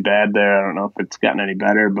was pretty bad there. I don't know if it's gotten any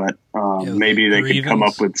better, but maybe they could come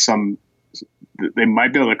up with some. They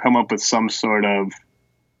might be able to come up with some sort of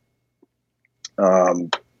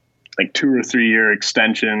like 2 or 3 year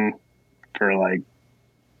extension for like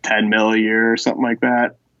 $10 million a year or something like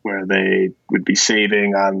that, where they would be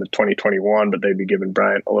saving on the 2021, but they'd be giving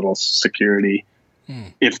Bryant a little security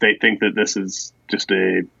if they think that this is just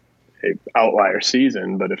a outlier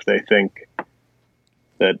season. But if they think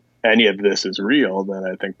that any of this is real, then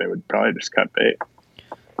I think they would probably just cut bait.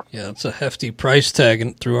 Yeah, it's a hefty price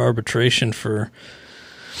tag through arbitration for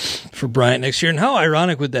Bryant next year. And how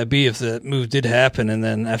ironic would that be if that move did happen and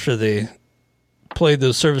then after they played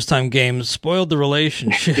those service time games, spoiled the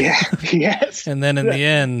relationship? Yeah, yes. And then in the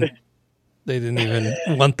end, they didn't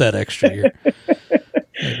even want that extra year.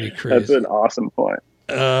 That'd be crazy. That's an awesome point.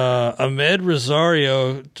 Ahmed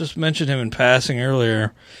Rosario, just mentioned him in passing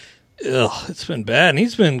earlier. It's been bad. And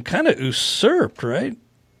he's been kind of usurped, right?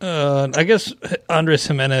 I guess Andres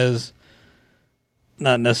Jimenez,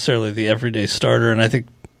 not necessarily the everyday starter, and I think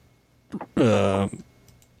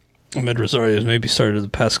Ahmed Rosario has maybe started the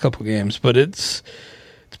past couple games, but it's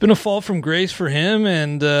been a fall from grace for him,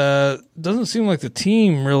 and it doesn't seem like the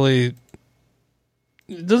team really.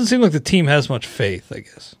 It doesn't seem like the team has much faith, I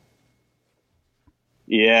guess.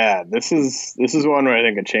 Yeah, this is one where I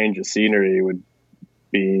think a change of scenery would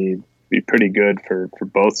be pretty good for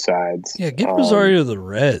both sides. Yeah, get Rosario to the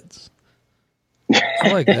Reds.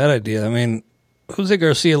 I like that idea. I mean, Jose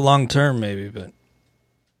Garcia long term maybe, but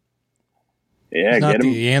yeah, not get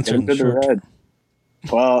him the answer in the to short the Reds.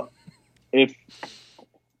 Well, if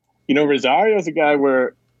Rosario's a guy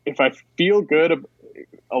where if I feel good,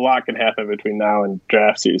 a lot can happen between now and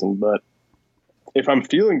draft season. But if I'm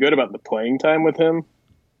feeling good about the playing time with him,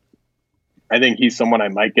 I think he's someone I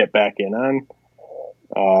might get back in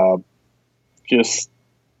on. Just,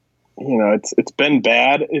 it's been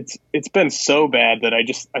bad. It's been so bad that I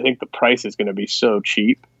think the price is going to be so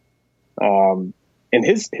cheap. And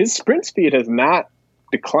his sprint speed has not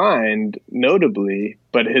declined notably,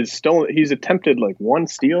 but he's attempted like one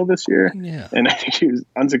steal this year. Yeah. And I think he was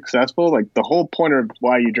unsuccessful. Like the whole point of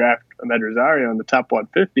why you draft Amed Rosario in the top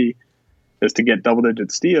 150 is to get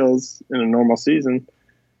double-digit steals in a normal season.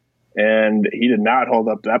 And he did not hold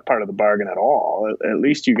up that part of the bargain at all. At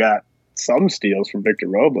least you got some steals from Victor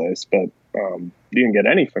Robles, but you didn't get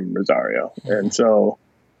any from Rosario. And so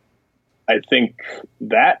I think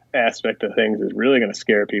that aspect of things is really going to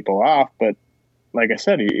scare people off. But like I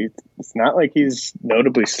said, it's not like he's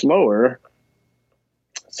notably slower.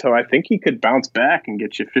 So I think he could bounce back and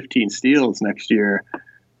get you 15 steals next year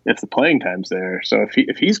if the playing time's there. So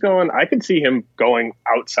if he's going, I could see him going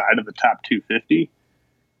outside of the top 250.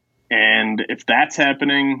 And if that's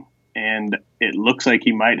happening and it looks like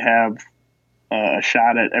he might have a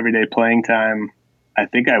shot at everyday playing time, I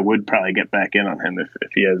think I would probably get back in on him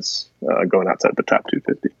if he is going outside the top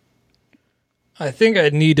 250. I think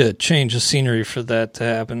I'd need a change of scenery for that to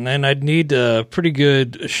happen. And I'd need a pretty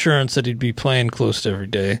good assurance that he'd be playing close to every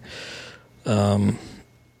day.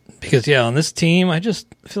 Because, on this team, I just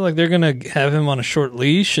feel like they're going to have him on a short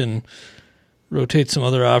leash and rotate some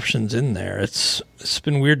other options in there. It's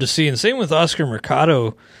been weird to see. And same with Oscar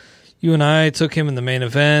Mercado. You and I took him in the main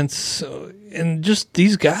events. And just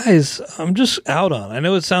these guys, I'm just out on. I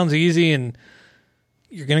know it sounds easy, and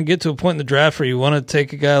you're going to get to a point in the draft where you want to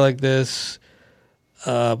take a guy like this.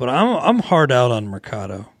 But I'm hard out on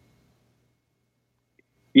Mercado.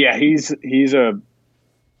 Yeah, he's a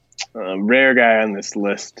rare guy on this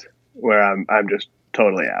list where I'm just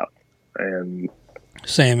totally out. And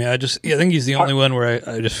same, I think he's the only one where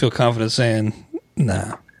I just feel confident saying,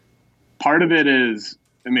 nah. Part of it is,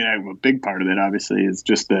 a big part of it obviously is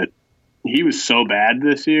just that he was so bad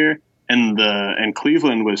this year, and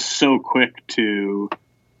Cleveland was so quick to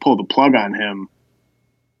pull the plug on him.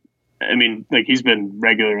 He's been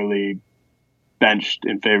regularly benched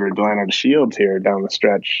in favor of Delano Shields here down the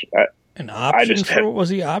stretch. Was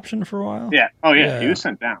he optioned for a while? Yeah. Oh, yeah. He was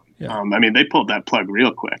sent down. Yeah. They pulled that plug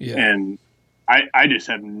real quick. Yeah. And I just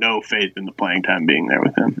have no faith in the playing time being there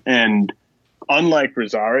with him. And unlike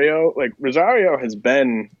Rosario, Rosario has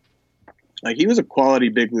been, he was a quality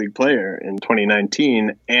big league player in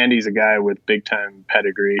 2019, and he's a guy with big-time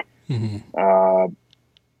pedigree. Mm-hmm.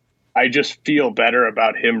 I just feel better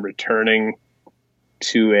about him returning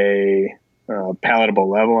to a palatable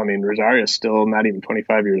level. Rosario is still not even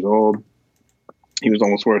 25 years old. He was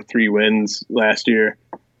almost worth 3 wins last year.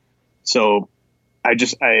 So I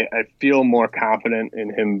feel more confident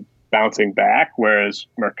in him bouncing back, whereas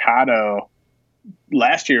Mercado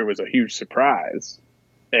last year was a huge surprise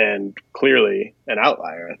and clearly an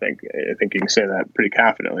outlier. I think you can say that pretty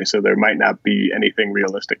confidently. So there might not be anything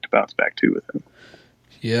realistic to bounce back to with him.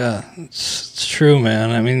 Yeah, it's true,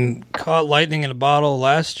 man. Caught lightning in a bottle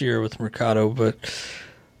last year with Mercado, but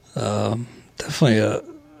definitely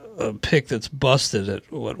a pick that's busted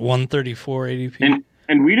at 134 ADP.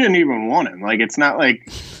 And we didn't even want him. It's not like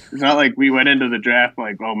we went into the draft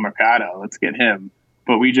Mercado, let's get him.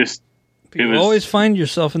 But we just always find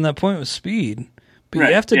yourself in that point with speed. But right,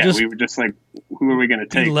 you have to we were just who are we going to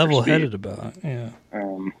take? Be level-headed about it. Yeah.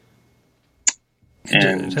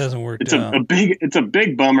 It hasn't worked out. It's a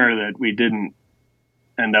big bummer that we didn't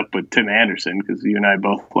end up with Tim Anderson, because you and I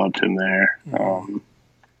both loved him there. And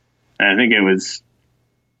I think it was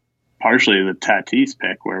partially the Tatis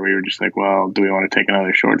pick where we were just like, well, do we want to take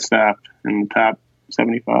another shortstop in the top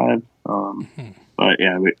 75? But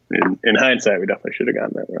yeah, in hindsight, we definitely should have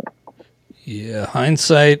gotten that route. Yeah,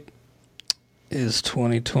 hindsight is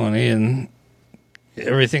 2020, and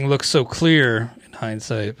everything looks so clear in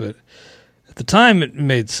hindsight, but at the time it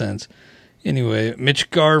made sense. Anyway, Mitch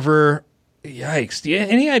Garver, yikes.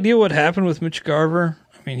 Any idea what happened with Mitch Garver?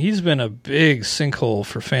 He's been a big sinkhole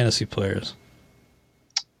for fantasy players.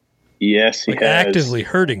 Yes, he has. Actively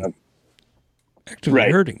hurting.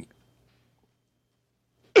 Hurting.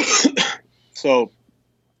 So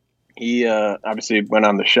he obviously went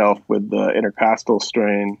on the shelf with the intercostal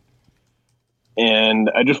strain. And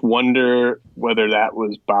I just wonder whether that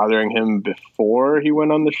was bothering him before he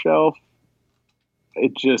went on the shelf.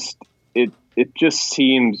 It just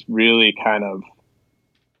seems really kind of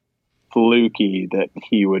fluky that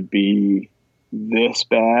he would be this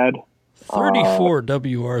bad. 34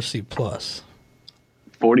 WRC plus.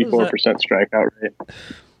 44% strikeout rate.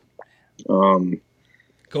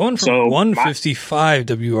 Going from 155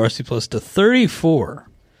 WRC plus to 34.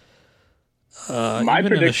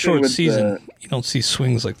 Even in a short season, you don't see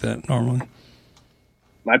swings like that normally.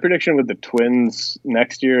 My prediction with the Twins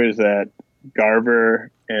next year is that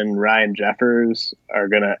Garver and Ryan Jeffers are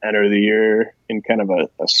going to enter the year in kind of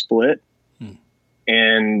a split.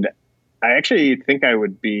 And I actually think I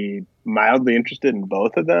would be mildly interested in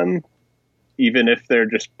both of them, even if they're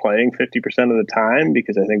just playing 50% of the time,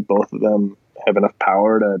 because I think both of them have enough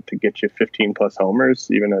power to get you 15 plus homers,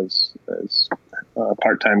 even as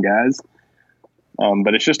part-time guys.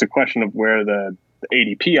 But it's just a question of where the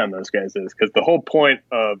ADP on those guys is, because the whole point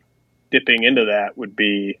of dipping into that would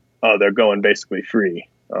be, they're going basically free.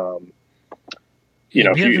 You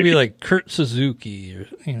have to be like Kurt Suzuki, or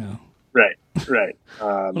Right.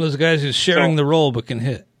 One of those guys who's sharing the role but can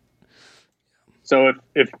hit. So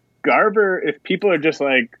if Garver, if people are just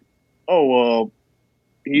like, oh, well,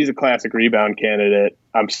 he's a classic rebound candidate,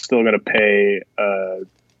 I'm still going to pay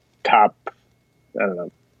top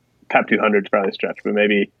 200 is probably a stretch, but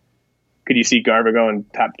maybe could you see Garver going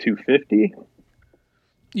top 250?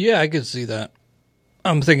 Yeah, I could see that.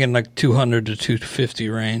 I'm thinking like 200 to 250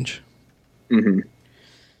 range. Mm-hmm.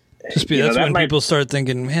 That's when people start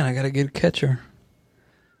thinking, man, I got to get a catcher.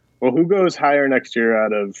 Well, who goes higher next year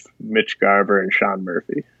out of Mitch Garver and Sean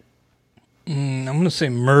Murphy? I'm going to say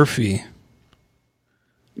Murphy.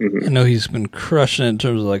 Mm-hmm. I know he's been crushing it in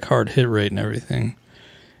terms of like hard hit rate and everything.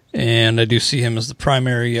 And I do see him as the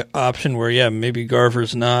primary option where, maybe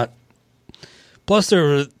Garver's not. Plus, there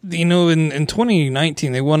were, in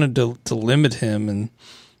 2019, they wanted to limit him, and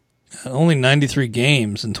only 93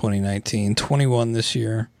 games in 2019, 21 this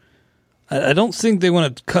year. I don't think they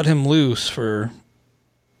want to cut him loose for,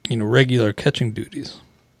 regular catching duties.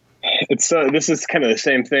 It's this is kind of the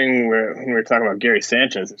same thing where when we were talking about Gary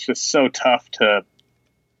Sanchez. It's just so tough to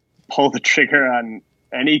pull the trigger on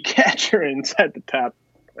any catcher inside the top,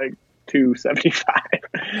 like 275.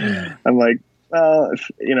 Yeah. I'm like,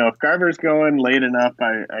 if Garver's going late enough,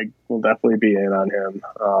 I will definitely be in on him.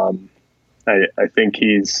 I think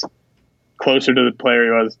he's closer to the player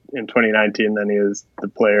he was in 2019 than he is the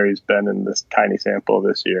player he's been in this tiny sample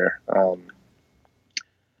this year.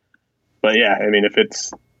 But yeah, I mean, if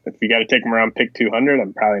you got to take him around pick 200,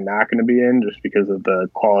 I'm probably not going to be in just because of the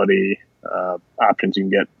quality options you can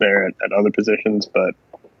get there at other positions. But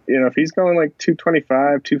if he's going like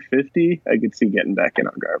 225, 250, I could see getting back in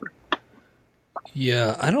on Garver.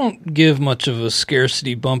 Yeah, I don't give much of a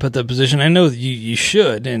scarcity bump at that position. I know that you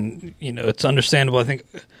should, and it's understandable. I think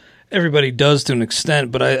everybody does to an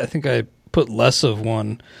extent, but I think I put less of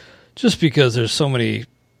one just because there's so many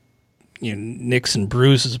nicks and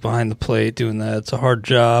bruises behind the plate doing that. It's a hard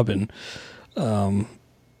job. And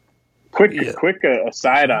quick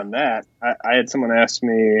aside on that, I had someone ask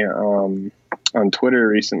me on Twitter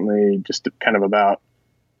recently just kind of about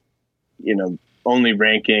only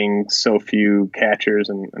ranking so few catchers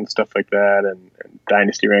and stuff like that, and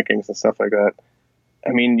dynasty rankings and stuff like that.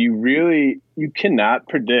 I mean, you cannot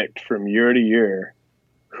predict from year to year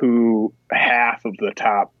who half of the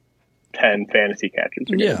top 10 fantasy catchers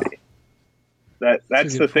are going to be.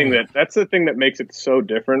 That's the thing that makes it so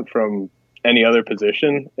different from any other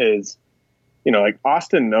position is, like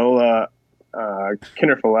Austin Nola,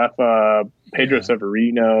 Kinner Falefa, Pedro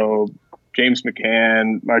Severino, James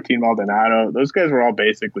McCann, Martin Maldonado. Those guys were all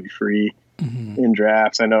basically free in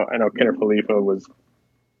drafts. I know Kinner Falefa was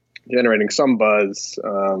generating some buzz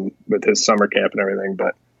with his summer camp and everything,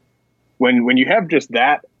 but when you have just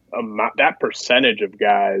that percentage of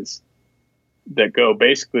guys that go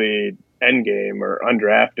basically end game or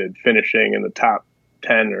undrafted, finishing in the top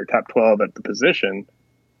 10 or top 12 at the position,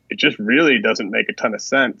 it just really doesn't make a ton of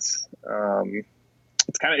sense.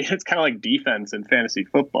 It's kind of like defense in fantasy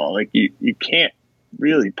football. Like you can't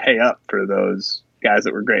really pay up for those guys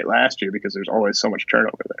that were great last year because there's always so much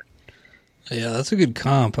turnover there. Yeah, that's a good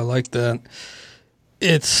comp. I like that.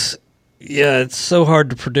 It's so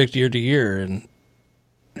hard to predict year to year, and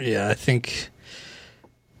I think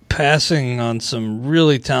passing on some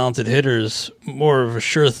really talented hitters more of a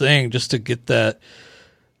sure thing just to get that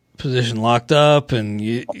position locked up and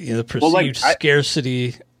the perceived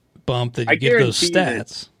scarcity bump that you get those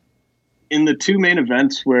stats. In the two main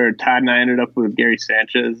events where Todd and I ended up with Gary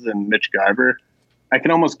Sanchez and Mitch Garver, I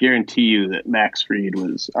can almost guarantee you that Max Fried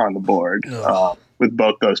was on the board with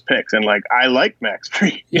both those picks. And I like Max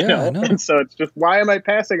Fried, you know? And so it's just, why am I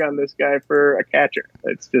passing on this guy for a catcher?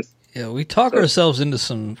 It's just, we talk ourselves into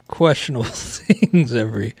some questionable things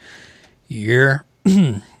every year,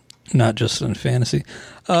 not just in fantasy.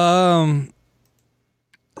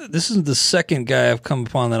 This is the second guy I've come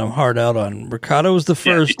upon that I'm hard out on. Mercado was the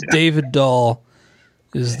first. David Dahl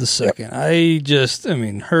is the second.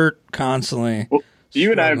 Hurt constantly. Well,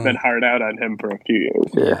 you and I have been hard out on him for a few years.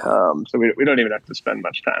 Yeah. So we don't even have to spend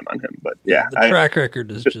much time on him. But yeah, the track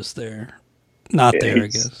record is just there. Not there, I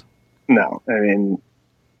guess. No, I mean,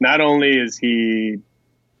 not only is he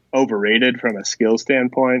overrated from a skill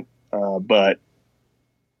standpoint, but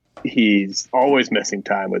he's always missing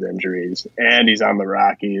time with injuries, and he's on the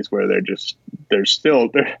Rockies where there's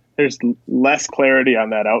less clarity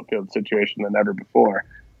on that outfield situation than ever before.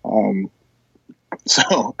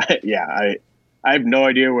 So yeah, I have no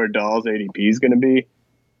idea where Dahl's ADP is going to be,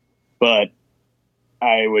 but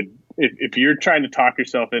I would, if you're trying to talk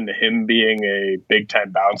yourself into him being a Big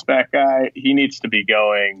Ten bounce back guy, he needs to be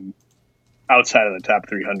going outside of the top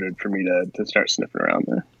 300 for me to start sniffing around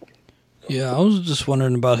there. Yeah, I was just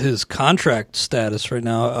wondering about his contract status right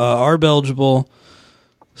now. ARB eligible,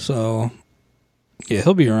 so yeah,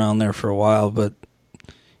 he'll be around there for a while. But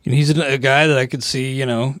he's a guy that I could see,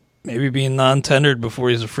 maybe being non-tendered before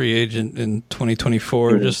he's a free agent in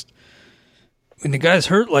 2024. Mm-hmm. Just when the guy's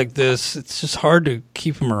hurt like this, it's just hard to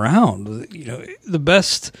keep him around. The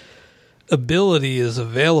best ability is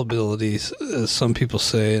availability, as some people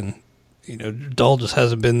say, and Dahl just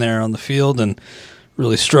hasn't been there on the field and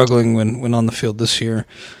really struggling when on the field this year.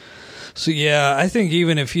 So, yeah, I think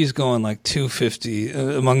even if he's going like 250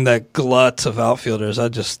 among that glut of outfielders, I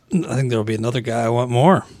think there'll be another guy I want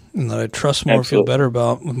more and that I trust more, feel better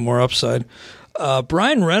about with more upside.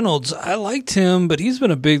 Brian Reynolds, I liked him, but he's been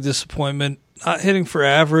a big disappointment, not hitting for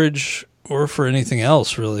average or for anything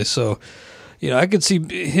else, really. So, I could see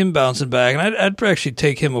him bouncing back, and I'd actually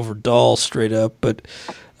take him over Dahl straight up, but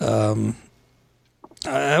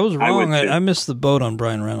I was wrong. I missed the boat on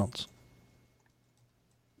Brian Reynolds.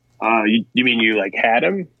 You mean you had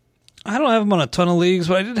him? I don't have him on a ton of leagues,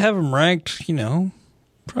 but I did have him ranked, probably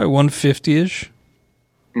 150-ish.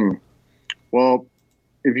 Well,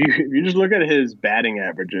 if you just look at his batting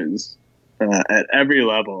averages at every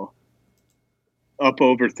level, up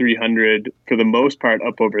over 300, for the most part,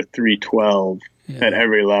 up over 312 at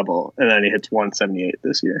every level, and then he hits 178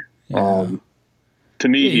 this year. Yeah. To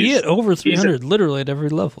me, he hit over 300 literally at every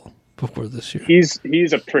level before this year.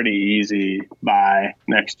 He's a pretty easy buy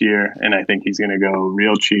next year, and I think he's going to go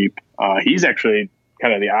real cheap. He's actually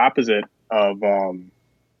kind of the opposite of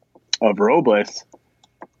Robles.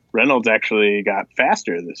 Reynolds actually got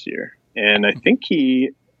faster this year, and I think he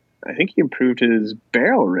improved his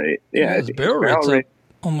barrel rate. Yeah, his barrel rate's up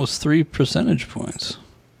almost 3 percentage points.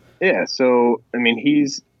 Yeah, so I mean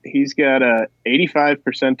he's got a 85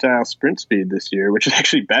 percentile sprint speed this year, which is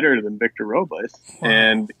actually better than Victor Robles. Wow.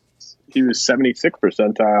 And he was 76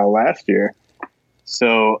 percentile last year.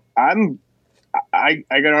 So I can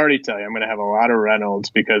already tell you I'm going to have a lot of Reynolds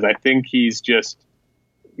because I think he's just,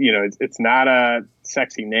 it's not a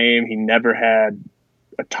sexy name. He never had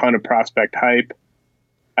a ton of prospect hype.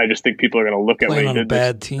 I just think people are going to look playing at what he on did. A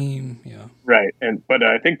bad team, yeah. Right. But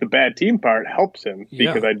I think the bad team part helps him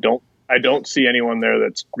because I don't see anyone there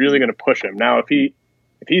that's really going to push him. Now, if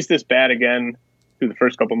he's this bad again through the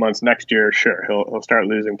first couple months next year, sure, he'll start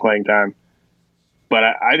losing playing time. But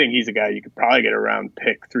I think he's a guy you could probably get around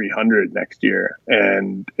pick 300 next year.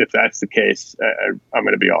 And if that's the case, I'm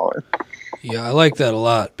going to be all in. Yeah, I like that a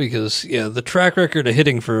lot because, the track record of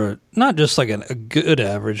hitting for not just like a good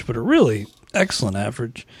average, but a really excellent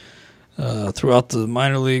average throughout the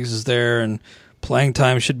minor leagues is there, and playing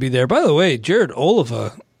time should be there. By the way, Jared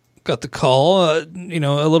Oliva got the call, a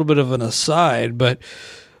little bit of an aside, but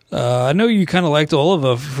I know you kind of liked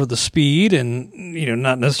Oliva for the speed and,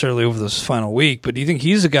 not necessarily over this final week, but do you think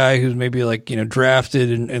he's a guy who's maybe drafted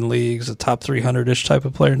in leagues, a top 300-ish type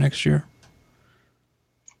of player next year?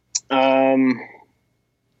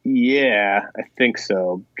 Yeah, I think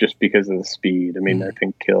so, just because of the speed. I mean, I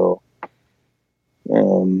think he'll...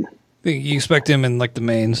 You expect him in the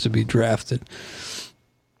mains to be drafted?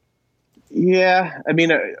 Yeah, I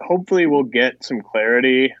mean, hopefully we'll get some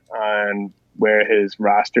clarity on where his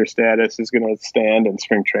roster status is going to stand in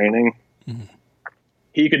spring training. Mm-hmm.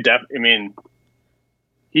 He could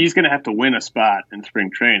he's going to have to win a spot in spring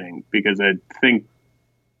training because I think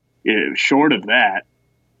short of that,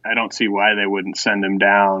 I don't see why they wouldn't send him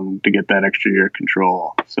down to get that extra year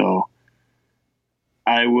control. So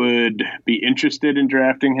I would be interested in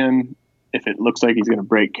drafting him if it looks like he's going to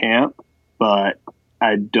break camp, but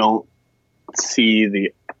I don't see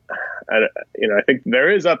I think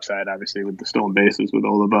there is upside, obviously, with the stolen bases with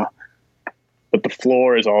Oliva, but the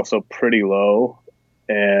floor is also pretty low.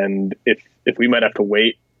 And if we might have to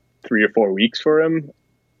wait 3 or 4 weeks for him,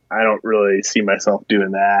 I don't really see myself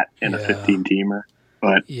doing that in a 15-teamer.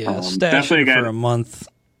 But stashing for a month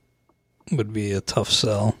would be a tough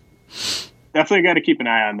sell. definitely got to keep an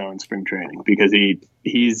eye on, though, in spring training, because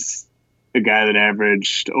he's a guy that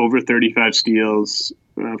averaged over 35 steals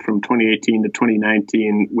from 2018 to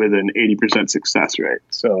 2019 with an 80% success rate.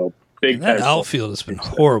 So big. That outfield has been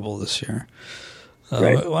horrible this year.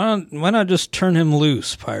 Right. Why not just turn him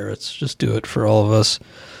loose, Pirates? Just do it for all of us.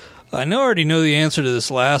 I already know the answer to this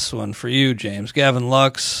last one for you, James. Gavin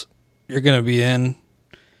Lux, you're going to be in.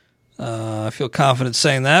 I feel confident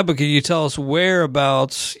saying that, but can you tell us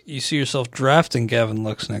whereabouts you see yourself drafting Gavin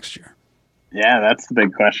Lux next year? Yeah, that's the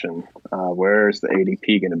big question. Where's the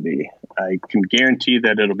ADP going to be? I can guarantee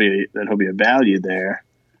that he'll be a value there.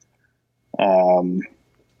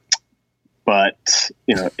 But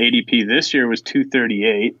ADP this year was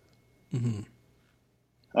 238. Mm-hmm.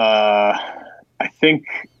 I think.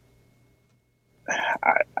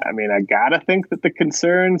 I gotta think that the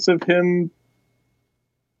concerns of him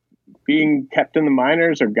being kept in the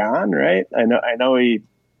minors are gone, right? I know he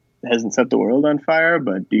hasn't set the world on fire,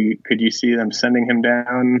 but could you see them sending him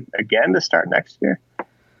down again to start next year?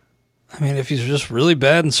 If he's just really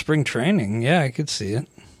bad in spring training, yeah, I could see it.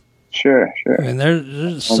 Sure.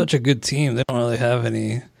 They're such a good team. They don't really have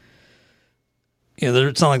any.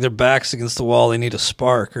 It's not like their back's against the wall. They need a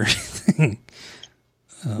spark or anything.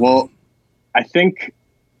 Well, I think,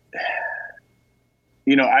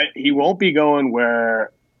 he won't be going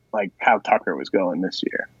where like Kyle Tucker was going this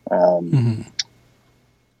year.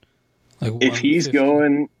 Like if he's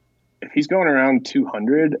going around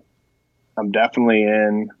 200, I'm definitely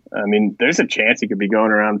in. There's a chance he could be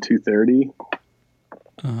going around 230.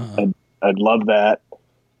 I'd love that.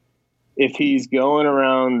 If he's going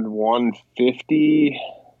around 150,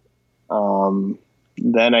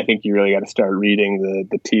 then I think you really got to start reading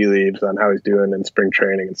the tea leaves on how he's doing in spring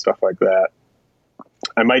training and stuff like that.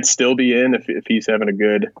 I might still be in if he's having a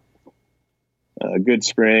good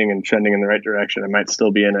spring and trending in the right direction. I might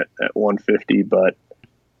still be in at 150, but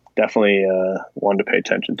definitely one to pay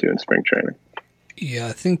attention to in spring training. Yeah,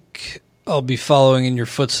 I think I'll be following in your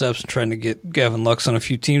footsteps and trying to get Gavin Lux on a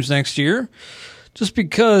few teams next year, just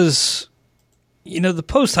because, the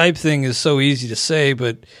post-hype thing is so easy to say,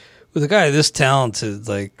 but with a guy this talented,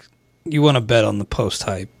 like, you want to bet on the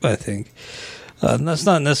post-hype, I think. And that's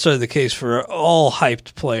not necessarily the case for all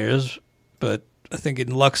hyped players, but I think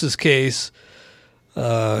in Lux's case,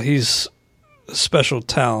 he's a special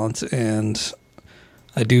talent, and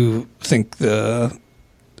I do think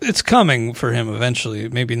it's coming for him eventually.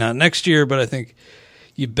 Maybe not next year, but I think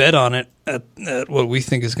you bet on it at what we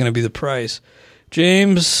think is going to be the price.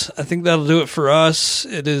 James, I think that'll do it for us.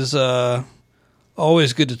 It is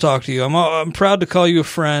always good to talk to you. I'm proud to call you a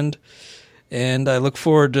friend, and I look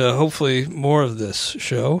forward to hopefully more of this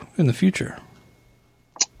show in the future.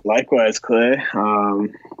 Likewise, Clay. I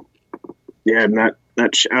can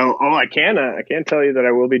tell you that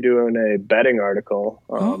I will be doing a betting article.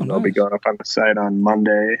 Nice. I'll be going up on the site on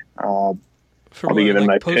Monday. I'll be giving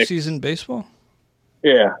my postseason picks. Baseball.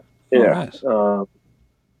 Yeah. Nice.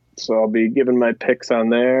 So I'll be giving my picks on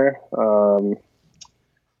there.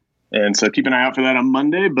 And so keep an eye out for that on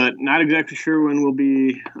Monday, but not exactly sure when we'll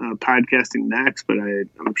be podcasting next, but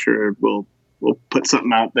I'm sure we'll put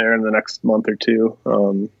something out there in the next month or two.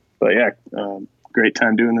 Great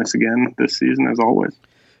time doing this again this season, as always.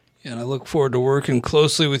 And I look forward to working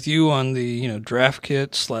closely with you on the draft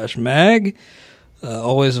kit /mag.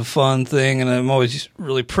 Always a fun thing, and I'm always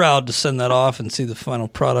really proud to send that off and see the final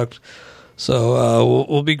product. So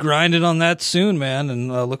we'll be grinding on that soon, man,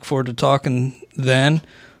 and I look forward to talking then.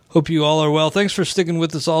 Hope you all are well. Thanks for sticking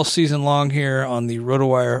with us all season long here on the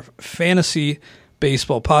RotoWire Fantasy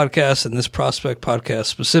Baseball Podcast and this Prospect Podcast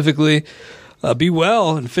specifically. Be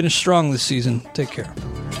well and finish strong this season. Take care.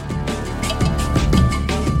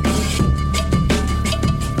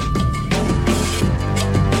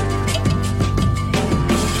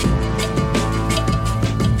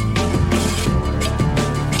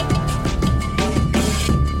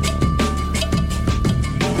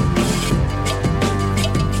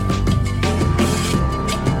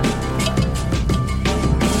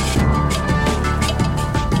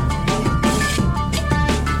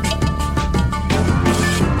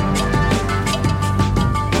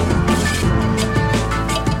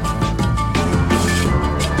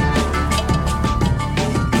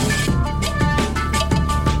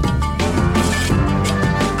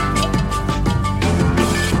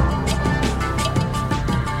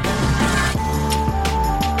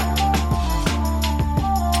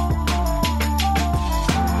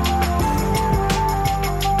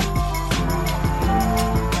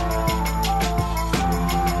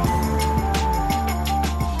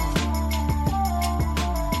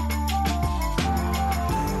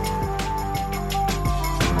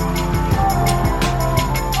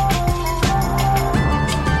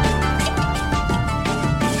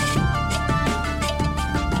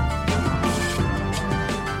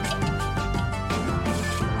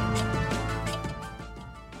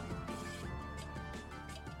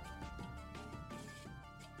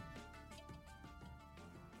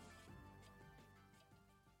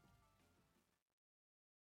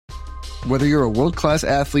 Whether you're a world-class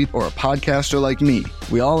athlete or a podcaster like me,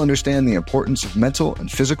 we all understand the importance of mental and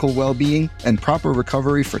physical well-being and proper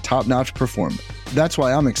recovery for top-notch performance. That's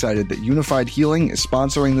why I'm excited that Unified Healing is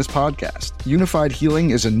sponsoring this podcast. Unified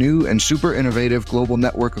Healing is a new and super innovative global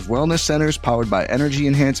network of wellness centers powered by Energy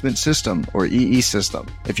Enhancement System, or EE System.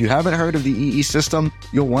 If you haven't heard of the EE System,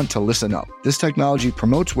 you'll want to listen up. This technology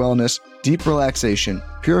promotes wellness, deep relaxation,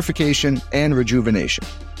 purification, and rejuvenation.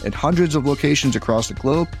 At hundreds of locations across the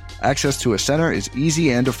globe, access to a center is easy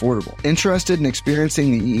and affordable. Interested in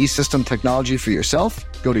experiencing the EE System technology for yourself?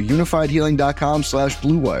 Go to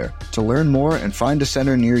unifiedhealing.com/bluewire to learn more and find a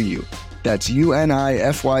center near you. That's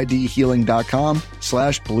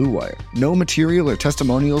unifydhealing.com/bluewire. No material or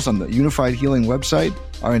testimonials on the Unified Healing website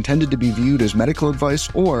are intended to be viewed as medical advice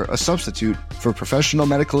or a substitute for professional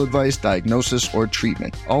medical advice, diagnosis, or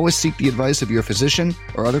treatment. Always seek the advice of your physician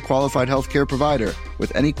or other qualified healthcare provider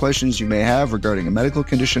with any questions you may have regarding a medical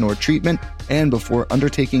condition or treatment and before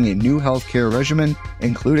undertaking a new healthcare regimen,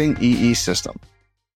 including EE System.